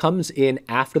that comes in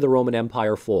after the Roman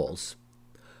Empire falls,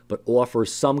 but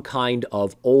offers some kind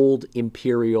of old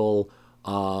imperial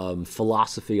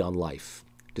philosophy on life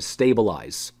to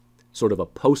stabilize sort of a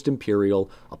post-imperial,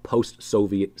 a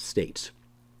post-Soviet state.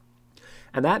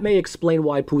 And that may explain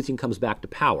why Putin comes back to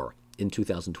power in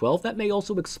 2012. That may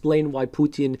also explain why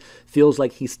Putin feels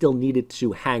like he still needed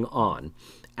to hang on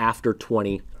after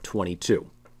 2022.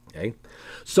 Okay?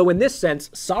 So in this sense,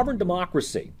 sovereign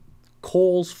democracy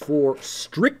calls for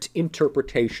strict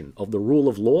interpretation of the rule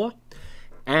of law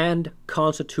and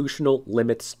constitutional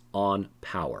limits on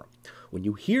power. When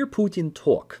you hear Putin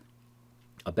talk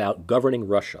about governing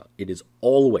Russia, it is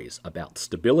always about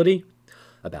stability,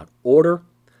 about order,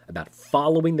 about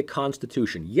following the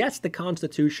Constitution. Yes, the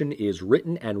Constitution is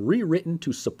written and rewritten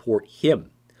to support him,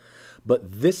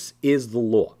 but this is the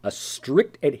law, a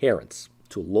strict adherence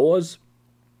to laws,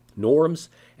 norms,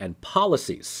 and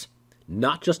policies,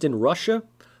 not just in Russia,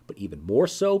 but even more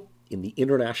so in the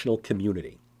international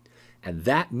community. And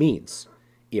that means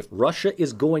if Russia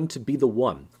is going to be the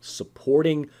one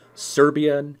supporting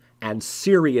Serbian and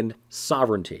Syrian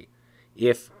sovereignty,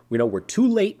 if we're too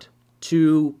late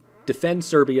to defend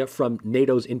Serbia from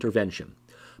NATO's intervention,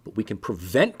 but we can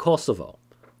prevent Kosovo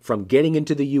from getting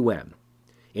into the UN.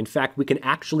 In fact, we can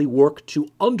actually work to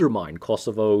undermine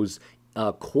Kosovo's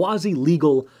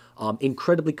quasi-legal,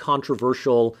 incredibly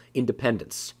controversial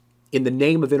independence in the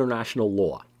name of international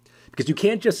law. Because you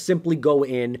can't just simply go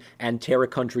in and tear a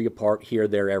country apart here,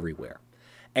 there, everywhere.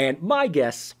 And my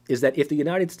guess is that if the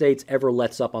United States ever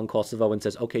lets up on Kosovo and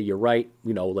says, okay, you're right,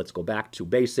 let's go back to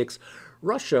basics,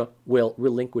 Russia will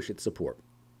relinquish its support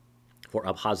for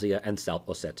Abkhazia and South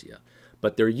Ossetia.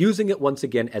 But they're using it once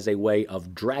again as a way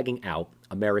of dragging out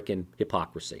American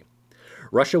hypocrisy.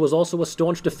 Russia was also a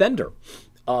staunch defender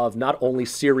of not only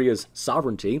Syria's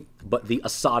sovereignty, but the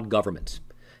Assad government.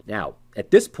 Now,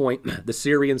 at this point, the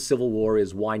Syrian civil war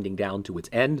is winding down to its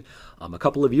end. A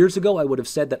couple of years ago, I would have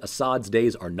said that Assad's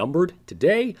days are numbered.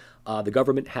 Today, the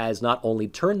government has not only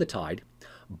turned the tide,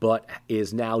 but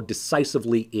is now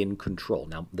decisively in control.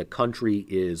 Now, the country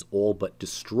is all but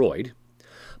destroyed.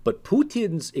 But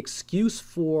Putin's excuse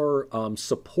for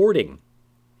supporting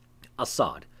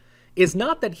Assad is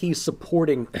not that he's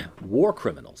supporting war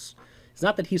criminals. It's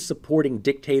not that he's supporting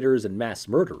dictators and mass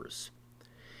murderers.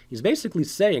 He's basically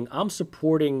saying, I'm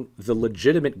supporting the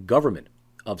legitimate government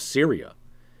of Syria.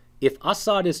 If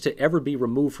Assad is to ever be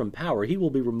removed from power, he will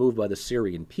be removed by the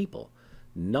Syrian people,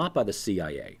 not by the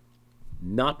CIA,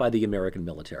 not by the American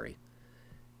military.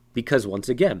 Because once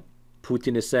again,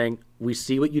 Putin is saying, we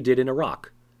see what you did in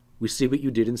Iraq. We see what you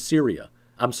did in Libya.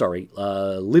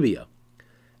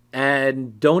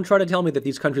 And don't try to tell me that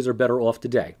these countries are better off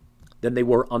today than they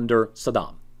were under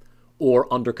Saddam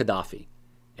or under Gaddafi.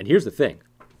 And here's the thing.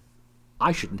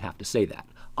 I shouldn't have to say that.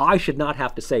 I should not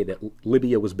have to say that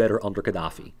Libya was better under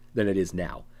Gaddafi than it is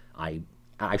now. I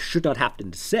should not have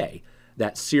to say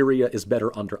that Syria is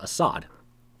better under Assad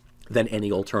than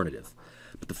any alternative.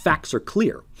 But the facts are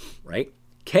clear, right?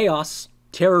 Chaos,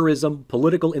 terrorism,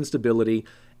 political instability,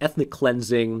 ethnic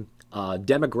cleansing,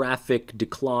 demographic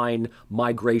decline,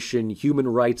 migration, human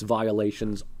rights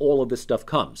violations, all of this stuff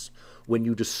comes when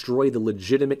you destroy the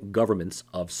legitimate governments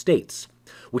of states,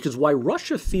 which is why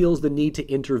Russia feels the need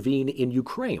to intervene in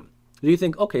Ukraine. You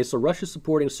think, okay, so Russia's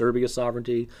supporting Serbia's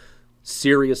sovereignty,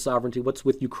 Syria's sovereignty, what's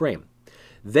with Ukraine?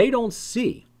 They don't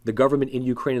see the government in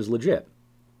Ukraine as legit.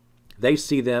 They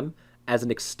see them as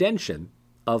an extension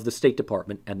of the State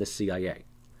Department and the CIA.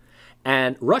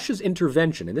 And Russia's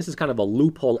intervention, and this is kind of a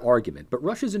loophole argument, but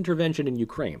Russia's intervention in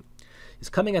Ukraine is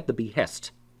coming at the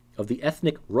behest of the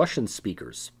ethnic Russian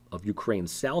speakers of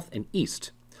Ukraine's south and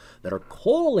east that are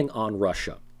calling on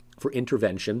Russia for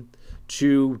intervention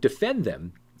to defend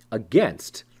them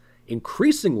against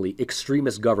increasingly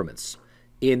extremist governments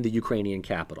in the Ukrainian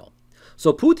capital.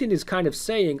 So Putin is kind of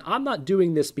saying, I'm not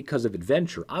doing this because of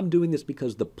adventure. I'm doing this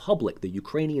because the public, the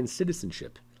Ukrainian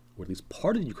citizenship, or at least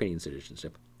part of the Ukrainian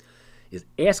citizenship, is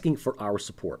asking for our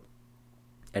support.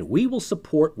 And we will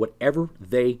support whatever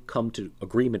they come to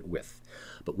agreement with.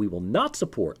 But we will not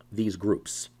support these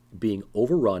groups being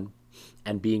overrun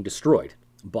and being destroyed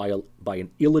by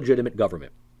an illegitimate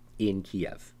government in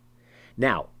Kiev.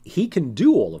 Now, he can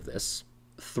do all of this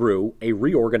through a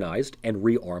reorganized and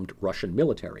rearmed Russian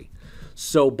military.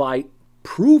 So by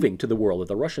proving to the world that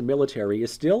the Russian military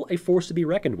is still a force to be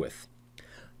reckoned with,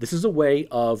 this is a way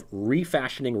of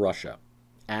refashioning Russia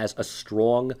as a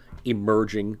strong,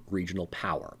 emerging regional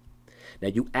power. Now,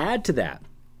 you add to that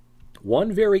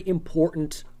one very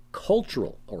important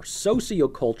cultural or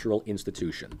socio-cultural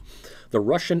institution, the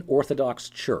Russian Orthodox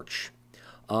Church.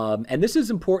 And this is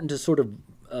important to sort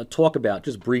of talk about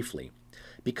just briefly,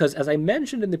 because as I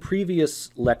mentioned in the previous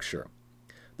lecture,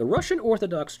 The Russian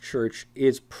Orthodox Church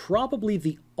is probably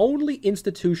the only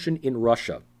institution in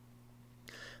Russia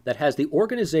that has the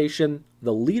organization,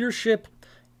 the leadership,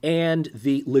 and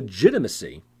the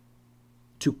legitimacy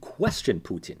to question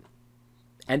Putin.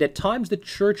 And at times the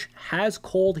Church has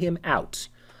called him out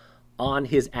on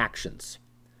his actions.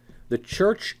 The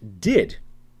Church did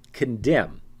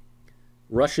condemn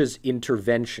Russia's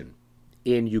intervention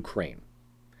in Ukraine.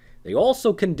 They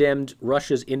also condemned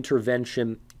Russia's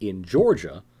intervention in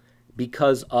Georgia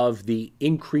because of the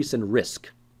increase in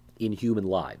risk in human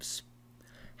lives.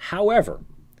 However,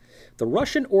 the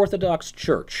Russian Orthodox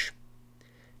Church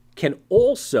can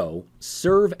also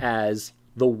serve as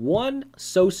the one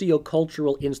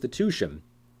sociocultural institution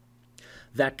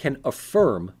that can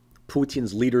affirm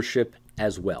Putin's leadership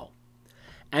as well.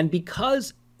 And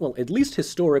because, well, at least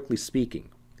historically speaking,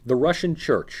 the Russian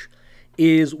Church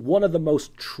is one of the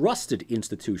most trusted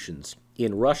institutions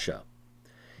in Russia,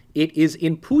 it is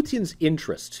in Putin's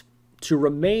interest to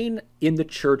remain in the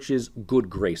Church's good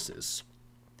graces.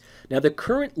 Now, the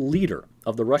current leader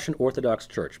of the Russian Orthodox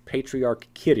Church, Patriarch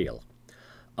Kirill,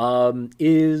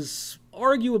 is,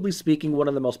 arguably speaking, one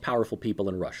of the most powerful people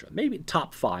in Russia. Maybe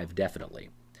top 5, definitely.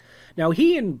 Now,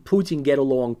 he and Putin get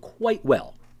along quite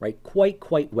well, right?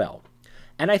 Quite well.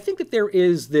 And I think that there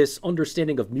is this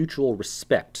understanding of mutual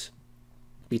respect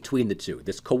between the two.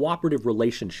 This cooperative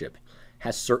relationship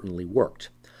has certainly worked.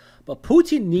 But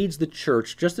Putin needs the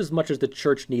Church just as much as the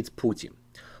Church needs Putin.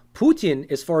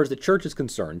 Putin, as far as the Church is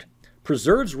concerned,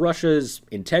 preserves Russia's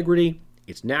integrity,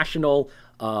 its national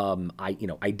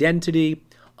identity,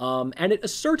 and it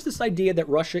asserts this idea that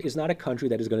Russia is not a country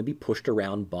that is going to be pushed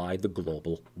around by the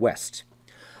global West.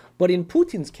 But in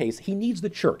Putin's case, he needs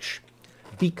the Church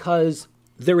because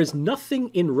there is nothing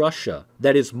in Russia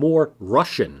that is more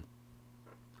Russian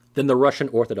than the Russian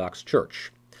Orthodox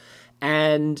Church.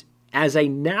 And as a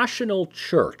national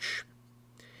church,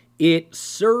 it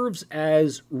serves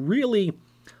as really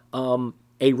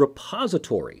a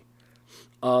repository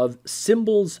of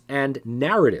symbols and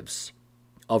narratives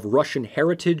of Russian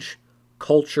heritage,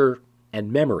 culture,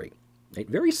 and memory. Right?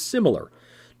 Very similar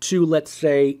to, let's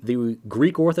say, the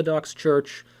Greek Orthodox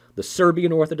Church, the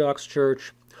Serbian Orthodox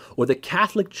Church, or the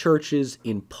Catholic churches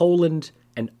in Poland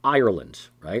and Ireland,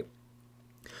 right?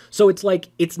 So it's like,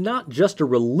 it's not just a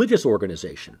religious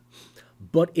organization,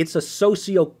 but it's a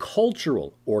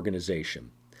socio-cultural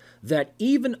organization that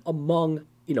even among,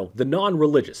 the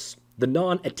non-religious, the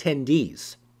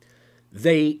non-attendees,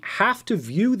 they have to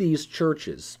view these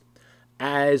churches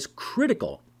as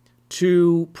critical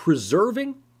to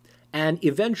preserving and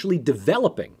eventually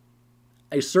developing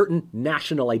a certain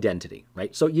national identity,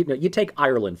 right? So, you take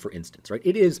Ireland, for instance, right?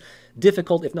 It is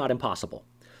difficult, if not impossible,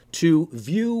 to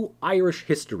view Irish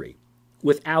history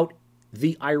without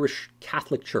the Irish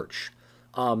Catholic Church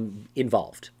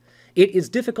involved. It is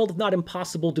difficult, if not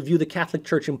impossible, to view the Catholic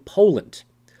Church in Poland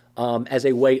as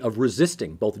a way of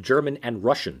resisting both German and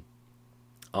Russian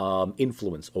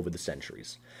influence over the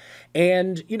centuries.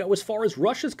 And, as far as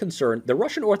Russia's concerned, the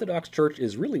Russian Orthodox Church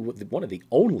is really one of the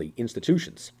only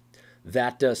institutions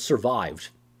that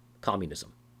survived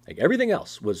communism. Like, everything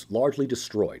else was largely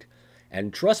destroyed.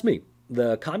 And trust me,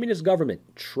 the communist government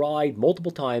tried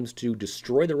multiple times to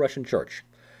destroy the Russian Church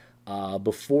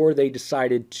before they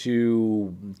decided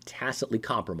to tacitly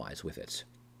compromise with it.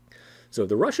 So if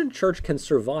the Russian Church can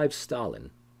survive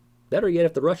Stalin, better yet,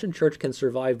 if the Russian Church can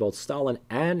survive both Stalin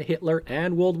and Hitler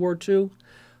and World War II,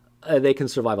 they can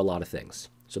survive a lot of things.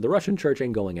 So the Russian Church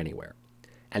ain't going anywhere.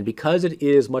 And because it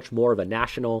is much more of a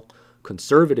national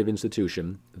conservative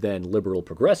institution than liberal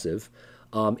progressive,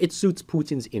 it suits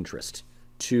Putin's interest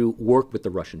to work with the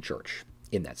Russian Church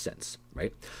in that sense,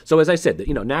 right? So as I said,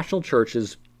 national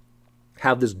churches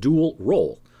have this dual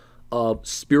role of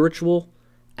spiritual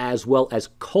as well as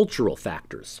cultural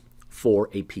factors for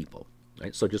a people,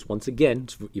 right? So just once again,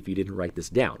 if you didn't write this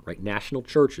down, right, national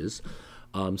churches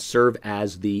serve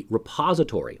as the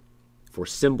repository for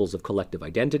symbols of collective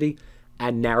identity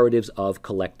and narratives of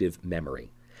collective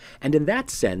memory. And in that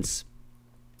sense,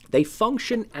 they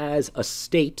function as a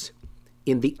state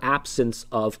in the absence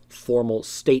of formal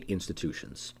state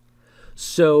institutions.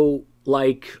 So,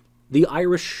 like, the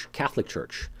Irish Catholic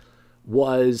Church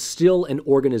was still an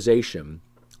organization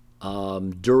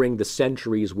during the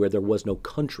centuries where there was no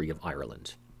country of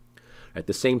Ireland. Right?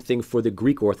 The same thing for the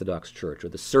Greek Orthodox Church, or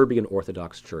the Serbian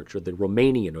Orthodox Church, or the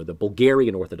Romanian or the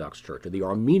Bulgarian Orthodox Church, or the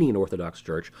Armenian Orthodox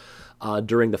Church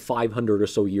during the 500 or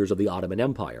so years of the Ottoman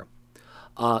Empire.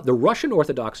 The Russian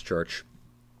Orthodox Church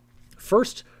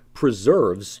first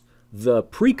preserves the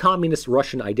pre-communist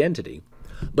Russian identity,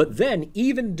 but then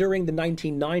even during the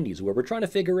 1990s, where we're trying to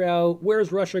figure out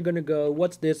where's Russia going to go,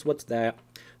 what's this, what's that,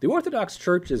 The Orthodox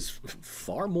Church is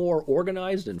far more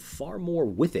organized and far more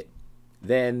with it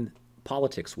than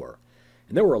politics were.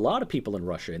 And there were a lot of people in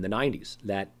Russia in the 90s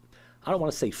that, I don't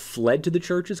want to say fled to the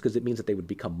churches because it means that they would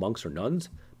become monks or nuns,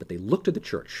 but they looked to the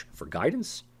church for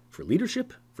guidance, for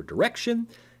leadership, for direction,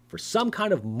 for some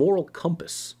kind of moral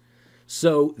compass.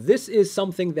 So this is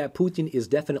something that Putin is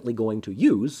definitely going to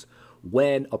use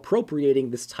when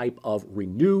appropriating this type of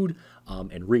renewed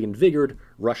and reinvigorated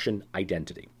Russian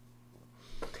identity.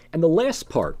 And the last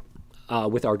part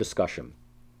with our discussion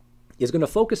is going to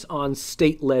focus on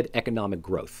state-led economic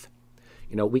growth.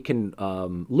 You know, we can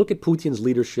look at Putin's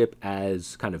leadership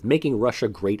as kind of making Russia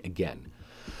great again.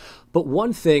 But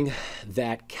one thing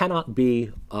that cannot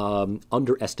be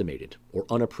underestimated or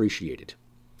unappreciated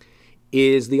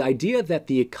is the idea that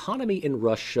the economy in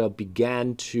Russia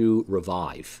began to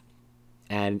revive.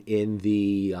 And in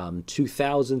the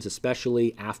 2000s,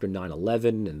 especially after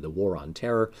 9/11 and the war on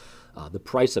terror, the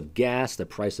price of gas, the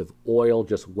price of oil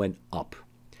just went up.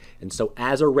 And so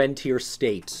as a rentier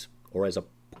state, or as a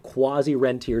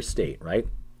quasi-rentier state, right,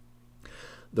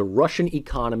 the Russian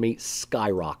economy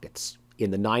skyrockets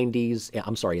in the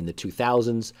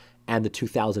 2000s and the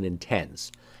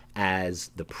 2010s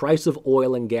as the price of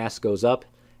oil and gas goes up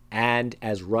and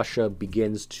as Russia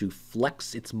begins to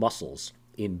flex its muscles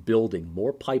in building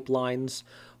more pipelines,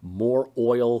 more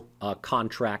oil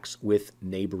contracts with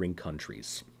neighboring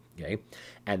countries. Okay?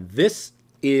 And this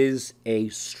is a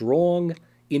strong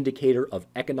indicator of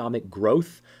economic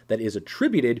growth that is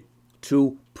attributed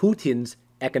to Putin's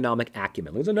economic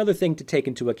acumen. There's another thing to take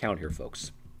into account here,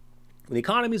 folks. When the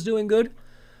economy is doing good,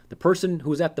 the person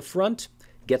who's at the front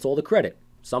gets all the credit.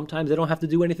 Sometimes they don't have to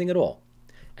do anything at all.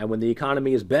 And when the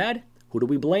economy is bad, who do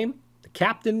we blame? The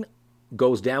captain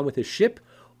goes down with his ship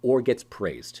or gets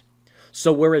praised.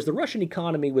 So whereas the Russian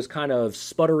economy was kind of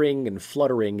sputtering and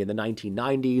fluttering in the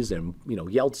 1990s and,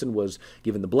 Yeltsin was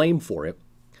given the blame for it,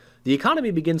 the economy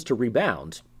begins to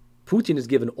rebound. Putin is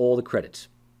given all the credit,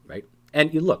 right?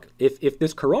 And you look, if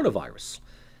this coronavirus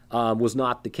was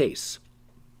not the case,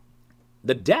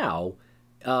 the Dow,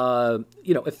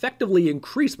 effectively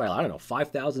increased by,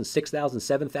 5,000, 6,000,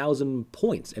 7,000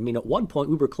 points. I mean, at one point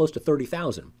we were close to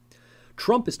 30,000.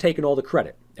 Trump is taking all the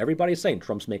credit. Everybody's saying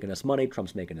Trump's making us money,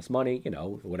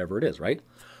 whatever it is, right?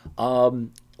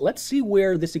 Let's see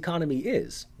where this economy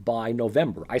is by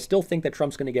November. I still think that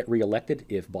Trump's going to get reelected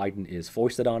if Biden is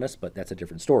foisted on us, but that's a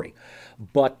different story.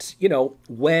 But,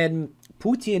 when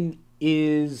Putin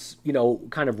is,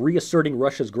 kind of reasserting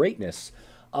Russia's greatness,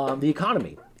 the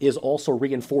economy is also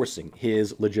reinforcing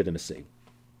his legitimacy.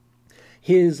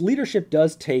 His leadership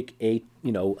does take a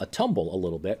tumble a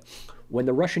little bit when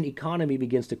the Russian economy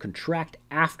begins to contract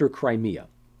after Crimea,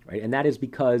 right? And that is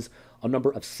because a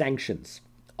number of sanctions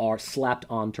are slapped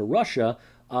onto Russia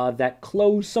that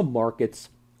close some markets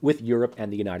with Europe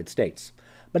and the United States.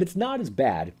 But it's not as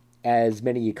bad as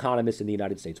many economists in the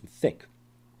United States would think.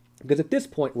 Because at this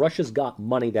point, Russia's got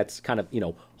money that's kind of,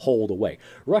 holed away.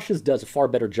 Russia does a far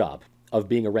better job of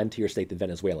being a rentier state than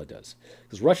Venezuela does.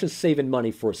 Because Russia's saving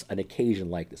money for an occasion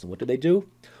like this. And what do?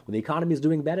 When the economy is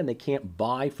doing bad and they can't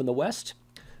buy from the West,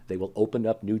 they will open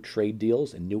up new trade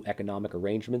deals and new economic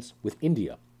arrangements with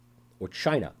India or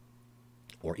China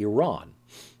or Iran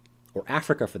or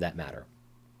Africa for that matter.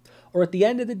 Or at the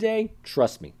end of the day,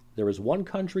 trust me, there is one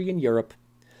country in Europe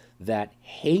that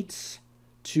hates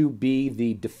to be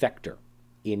the defector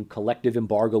in collective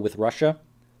embargo with Russia,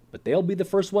 but they'll be the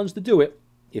first ones to do it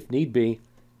if need be,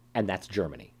 and that's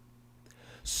Germany.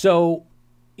 So,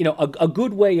 a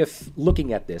good way of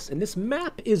looking at this, and this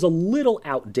map is a little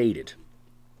outdated,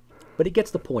 but it gets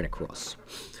the point across.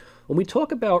 When we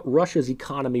talk about Russia's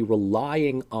economy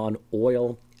relying on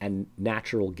oil and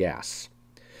natural gas,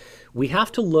 we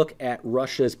have to look at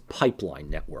Russia's pipeline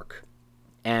network.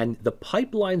 And the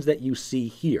pipelines that you see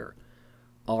here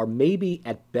are maybe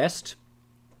at best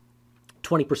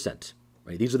 20%.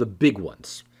 Right? These are the big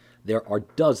ones. There are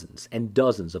dozens and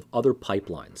dozens of other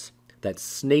pipelines that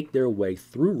snake their way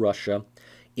through Russia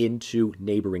into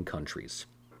neighboring countries.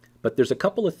 But there's a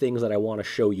couple of things that I want to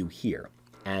show you here,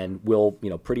 and we'll,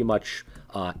 pretty much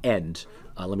end.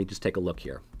 Let me just take a look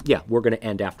here. Yeah, we're going to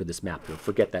end after this map here.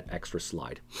 Forget that extra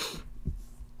slide.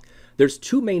 There's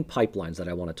two main pipelines that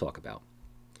I want to talk about.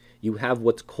 You have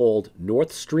what's called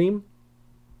North Stream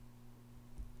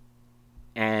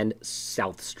and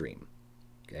South Stream.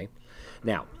 Okay.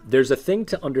 Now, there's a thing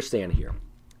to understand here.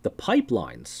 The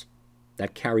pipelines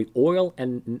that carry oil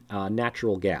and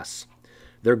natural gas,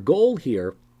 their goal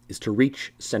here is to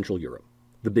reach Central Europe,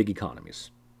 the big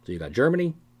economies. So you got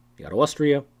Germany, you got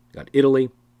Austria, you got Italy,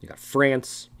 you got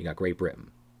France, you got Great Britain.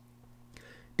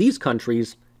 These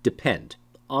countries depend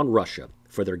on Russia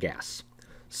for their gas.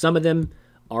 Some of them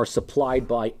are supplied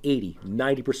by 80,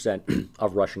 90%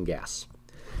 of Russian gas.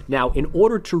 Now, in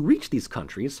order to reach these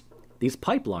countries, these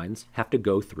pipelines have to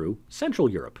go through Central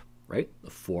Europe, right? The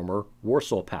former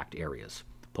Warsaw Pact areas.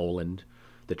 Poland,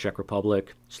 the Czech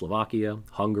Republic, Slovakia,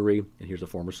 Hungary, and here's the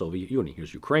former Soviet Union.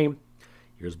 Here's Ukraine,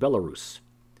 here's Belarus.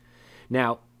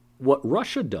 Now, what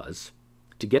Russia does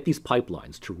to get these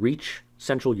pipelines to reach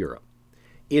Central Europe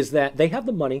is that they have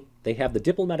the money, they have the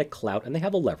diplomatic clout, and they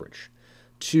have the leverage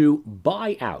to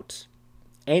buy out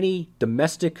any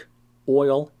domestic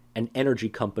oil and energy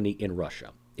company in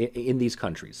Russia, in these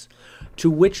countries, to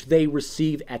which they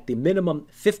receive at the minimum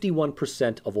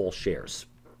 51% of all shares.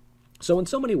 So in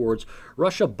so many words,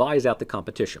 Russia buys out the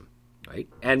competition, right?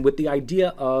 And with the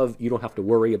idea of you don't have to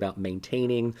worry about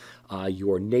maintaining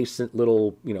your nascent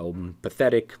little,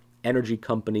 pathetic energy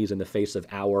companies in the face of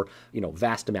our,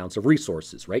 vast amounts of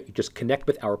resources, right? You just connect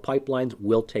with our pipelines,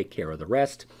 we'll take care of the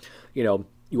rest. You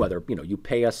either, you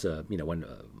pay us a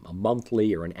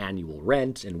monthly or an annual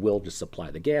rent and we'll just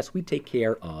supply the gas. We take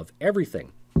care of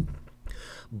everything.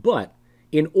 But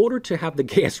in order to have the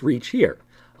gas reach here,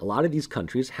 a lot of these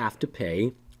countries have to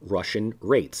pay Russian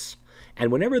rates.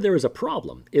 And whenever there is a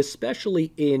problem,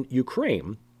 especially in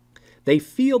Ukraine, they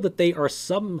feel that they are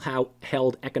somehow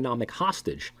held economic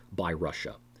hostage by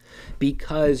Russia.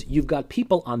 Because you've got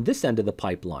people on this end of the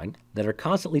pipeline that are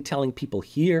constantly telling people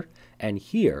here and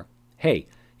here, hey,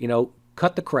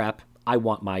 cut the crap, I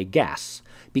want my gas.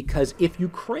 Because if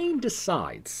Ukraine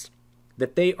decides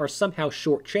that they are somehow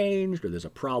shortchanged or there's a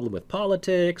problem with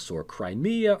politics or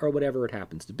Crimea or whatever it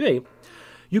happens to be,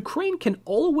 Ukraine can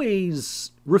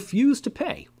always refuse to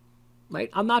pay. Right?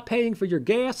 I'm not paying for your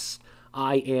gas.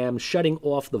 I am shutting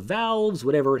off the valves,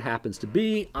 whatever it happens to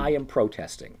be. I am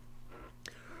protesting.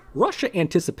 Russia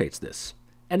anticipates this,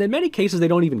 and in many cases they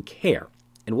don't even care.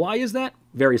 And why is that?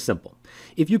 Very simple.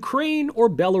 If Ukraine or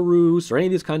Belarus or any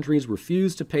of these countries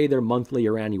refuse to pay their monthly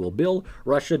or annual bill,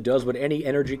 Russia does what any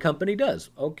energy company does.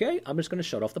 Okay, I'm just going to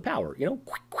shut off the power,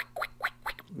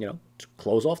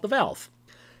 close off the valve.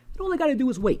 And all they got to do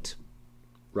is wait.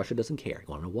 Russia doesn't care.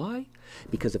 You want to know why?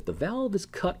 Because if the valve is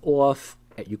cut off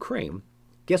at Ukraine,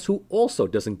 guess who also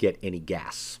doesn't get any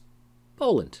gas?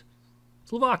 Poland,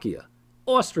 Slovakia,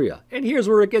 Austria, and here's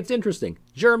where it gets interesting,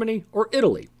 Germany or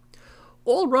Italy.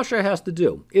 All Russia has to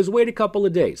do is wait a couple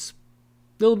of days.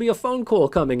 There'll be a phone call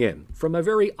coming in from a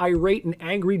very irate and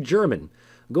angry German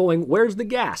going, where's the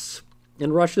gas?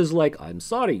 And Russia's like, I'm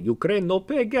sorry, Ukraine no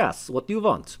pay gas. What do you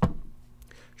want?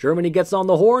 Germany gets on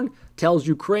the horn, tells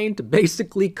Ukraine to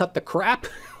basically cut the crap.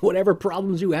 Whatever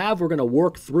problems you have, we're going to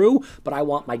work through, but I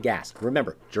want my gas.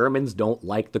 Remember, Germans don't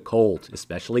like the cold,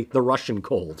 especially the Russian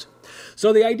cold.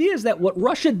 So the idea is that what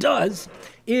Russia does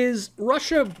is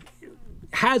Russia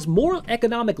has more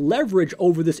economic leverage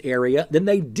over this area than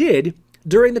they did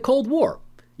during the Cold War.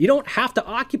 You don't have to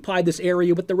occupy this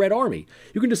area with the Red Army.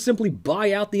 You can just simply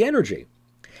buy out the energy.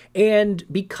 And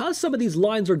because some of these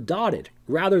lines are dotted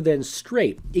rather than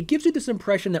straight, it gives you this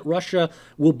impression that Russia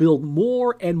will build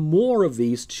more and more of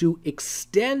these to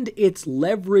extend its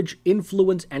leverage,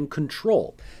 influence, and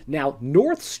control. Now,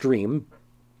 Nord Stream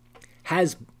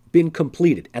has been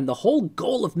completed, and the whole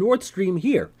goal of Nord Stream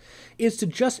here is to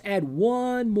just add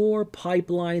one more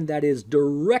pipeline that is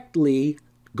directly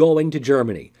going to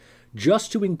Germany,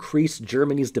 just to increase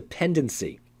Germany's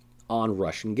dependency on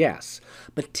Russian gas.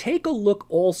 But take a look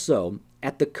also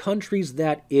at the countries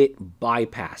that it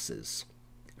bypasses,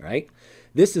 right?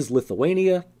 This is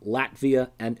Lithuania,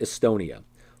 Latvia, and Estonia,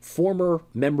 former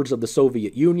members of the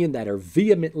Soviet Union that are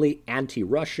vehemently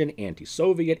anti-Russian,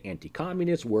 anti-Soviet,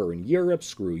 anti-communist. We're in Europe,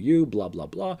 screw you, blah, blah,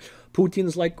 blah.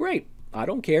 Putin's like, great, I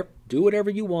don't care, do whatever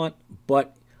you want,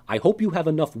 but I hope you have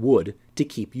enough wood to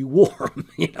keep you warm,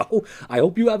 I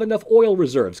hope you have enough oil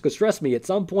reserves, because trust me, at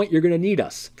some point you're going to need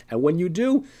us. And when you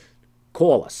do,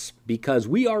 call us, because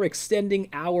we are extending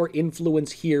our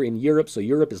influence here in Europe, so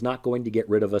Europe is not going to get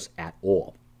rid of us at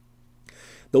all.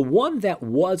 The one that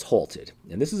was halted,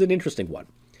 and this is an interesting one,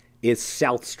 is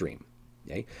South Stream.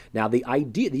 Okay? Now, the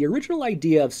original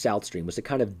idea of South Stream was to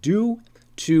kind of do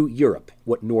to Europe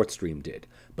what Nord Stream did.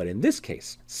 But in this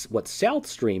case, what South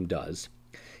Stream does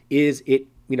is it,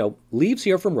 leaves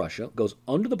here from Russia, goes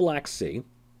under the Black Sea,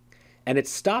 and it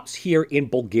stops here in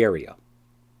Bulgaria.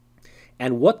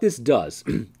 And what this does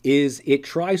is it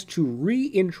tries to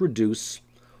reintroduce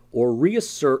or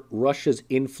reassert Russia's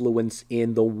influence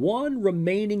in the one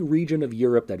remaining region of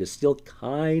Europe that is still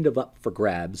kind of up for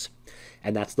grabs,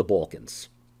 and that's the Balkans.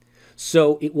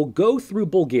 So it will go through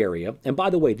Bulgaria, and by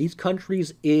the way, these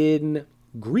countries in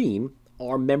green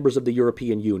are members of the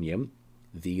European Union.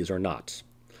 These are not.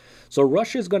 So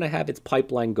Russia is going to have its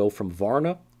pipeline go from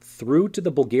Varna through to the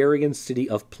Bulgarian city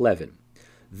of Plevin.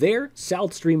 There,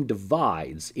 South Stream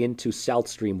divides into South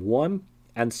Stream 1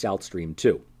 and South Stream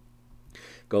 2.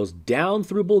 Goes down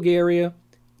through Bulgaria,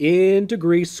 into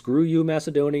Greece, screw you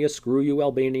Macedonia, screw you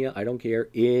Albania, I don't care,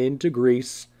 into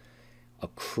Greece,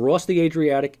 across the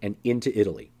Adriatic and into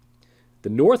Italy. The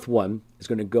north one is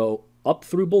going to go up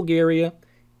through Bulgaria,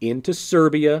 into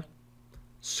Serbia,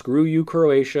 screw you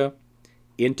Croatia,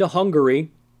 into Hungary,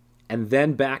 and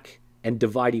then back and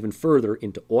divide even further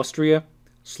into Austria,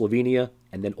 Slovenia,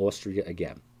 and then Austria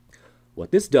again.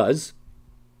 What this does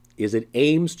is it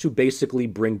aims to basically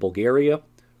bring Bulgaria,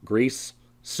 Greece,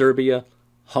 Serbia,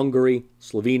 Hungary,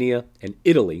 Slovenia, and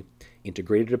Italy into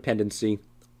greater dependency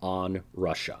on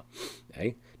Russia.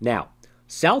 Okay? Now,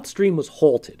 South Stream was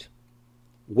halted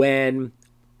when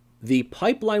the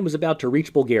pipeline was about to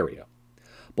reach Bulgaria.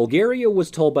 Bulgaria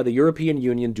was told by the European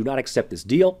Union, do not accept this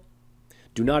deal,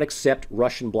 do not accept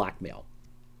Russian blackmail.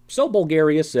 So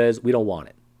Bulgaria says, we don't want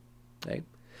it. Okay?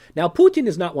 Now, Putin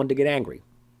is not one to get angry.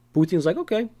 Putin's like,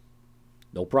 okay,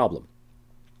 no problem.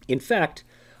 In fact,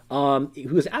 he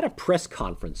was at a press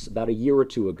conference about a year or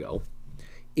two ago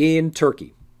in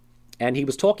Turkey. And he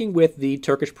was talking with the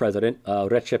Turkish president,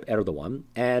 Recep Erdogan.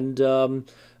 And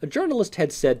a journalist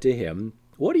had said to him,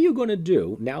 what are you going to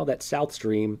do now that South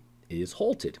Stream is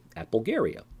halted at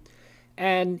Bulgaria?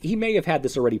 And he may have had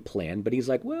this already planned, but he's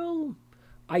like, well,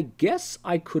 I guess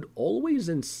I could always,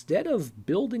 instead of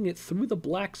building it through the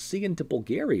Black Sea into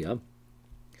Bulgaria,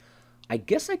 I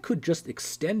guess I could just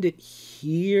extend it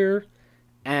here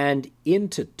and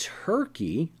into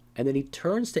Turkey. And then he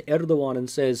turns to Erdogan and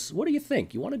says, what do you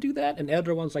think? You want to do that? And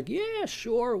Erdogan's like, yeah,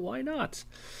 sure, why not?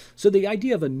 So the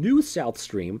idea of a new South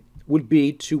Stream would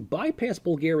be to bypass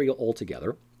Bulgaria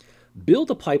altogether,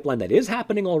 build a pipeline that is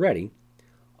happening already,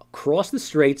 across the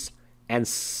straits, and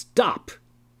stop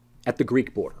at the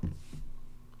Greek border.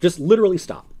 Just literally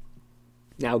stop.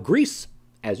 Now, Greece,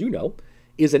 as you know,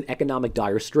 is in economic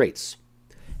dire straits.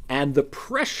 And the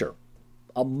pressure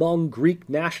among Greek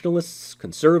nationalists,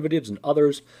 conservatives, and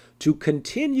others to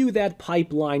continue that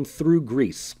pipeline through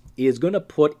Greece is going to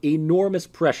put enormous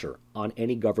pressure on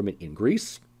any government in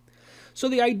Greece. So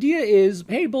the idea is,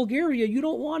 hey, Bulgaria, you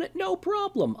don't want it? No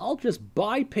problem. I'll just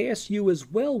bypass you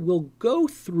as well. We'll go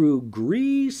through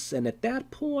Greece, and at that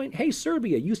point, hey,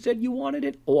 Serbia, you said you wanted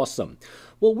it? Awesome.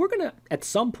 Well, we're going to, at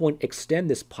some point, extend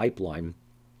this pipeline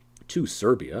to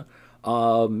Serbia.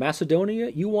 Macedonia,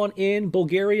 you want in?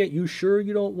 Bulgaria, you sure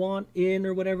you don't want in,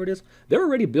 or whatever it is? They're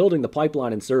already building the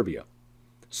pipeline in Serbia.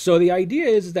 So the idea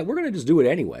is that we're going to just do it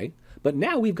anyway, but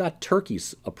now we've got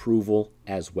Turkey's approval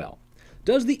as well.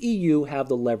 Does the EU have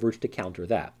the leverage to counter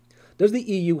that? Does the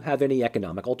EU have any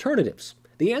economic alternatives?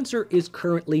 The answer is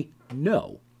currently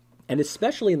no. And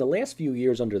especially in the last few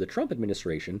years under the Trump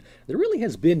administration, there really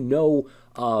has been no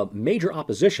major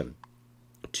opposition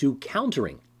to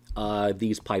countering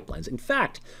these pipelines. In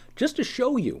fact, just to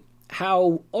show you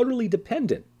how utterly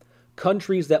dependent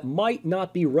countries that might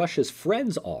not be Russia's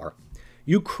friends are,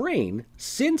 Ukraine,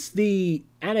 since the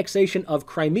annexation of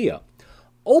Crimea,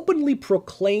 openly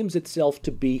proclaims itself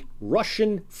to be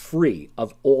Russian-free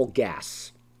of all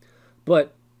gas.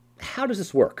 But how does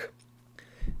this work?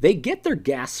 They get their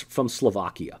gas from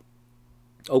Slovakia.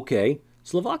 Okay,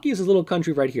 Slovakia is a little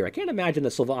country right here. I can't imagine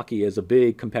that Slovakia is a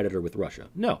big competitor with Russia.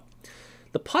 No.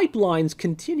 The pipelines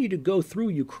continue to go through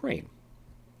Ukraine.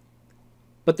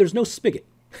 But there's no spigot.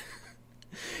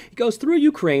 It goes through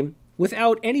Ukraine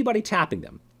without anybody tapping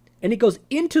them. And it goes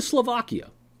into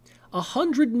Slovakia.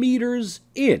 100 meters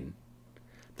in,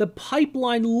 the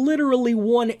pipeline literally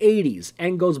 180s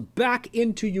and goes back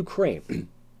into Ukraine,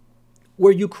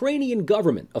 where Ukrainian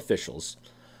government officials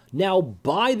now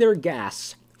buy their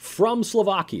gas from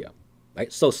Slovakia.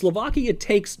 Right? So Slovakia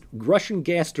takes Russian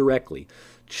gas directly,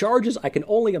 charges, I can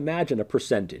only imagine, a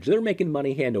percentage. They're making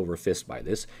money hand over fist by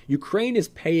this. Ukraine is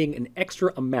paying an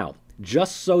extra amount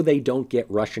just so they don't get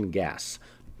Russian gas.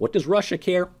 What does Russia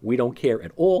care? We don't care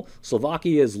at all.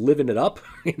 Slovakia is living it up.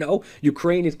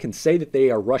 Ukraine can say that they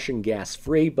are Russian gas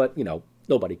free, but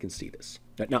nobody can see this.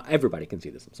 Now everybody can see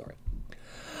this. I'm sorry.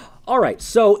 All right,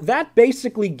 so that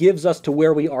basically gives us to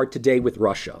where we are today with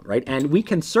Russia, right? And we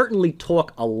can certainly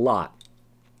talk a lot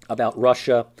about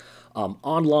Russia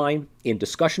online in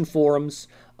discussion forums.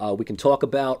 We can talk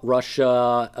about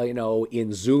Russia,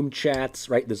 in Zoom chats,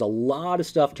 right? There's a lot of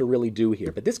stuff to really do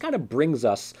here, but this kind of brings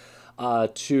us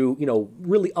to,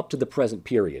 really up to the present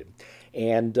period.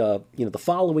 And, the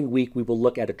following week, we will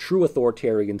look at a true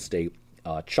authoritarian state,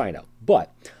 China.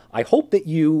 But I hope that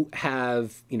you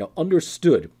have,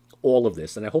 understood all of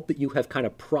this. And I hope that you have kind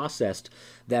of processed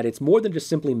that it's more than just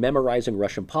simply memorizing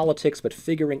Russian politics, but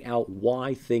figuring out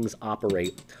why things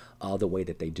operate the way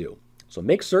that they do. So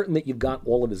make certain that you've got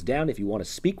all of this down. If you want to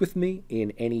speak with me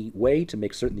in any way to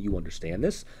make certain that you understand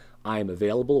this, I am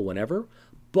available whenever.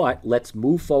 But let's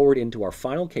move forward into our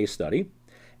final case study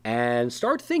and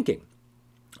start thinking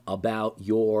about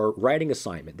your writing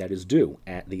assignment that is due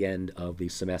at the end of the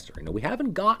semester. You know, I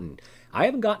haven't gotten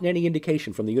any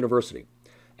indication from the university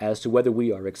as to whether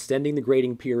we are extending the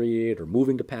grading period or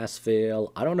moving to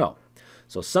pass-fail. I don't know.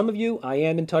 So some of you I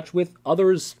am in touch with.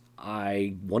 Others,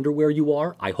 I wonder where you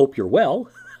are. I hope you're well.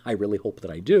 I really hope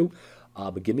that I do.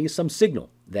 But give me some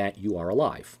signal that you are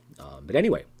alive. But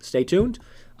anyway, stay tuned.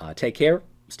 Take care.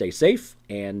 Stay safe.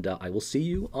 And I will see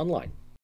you online.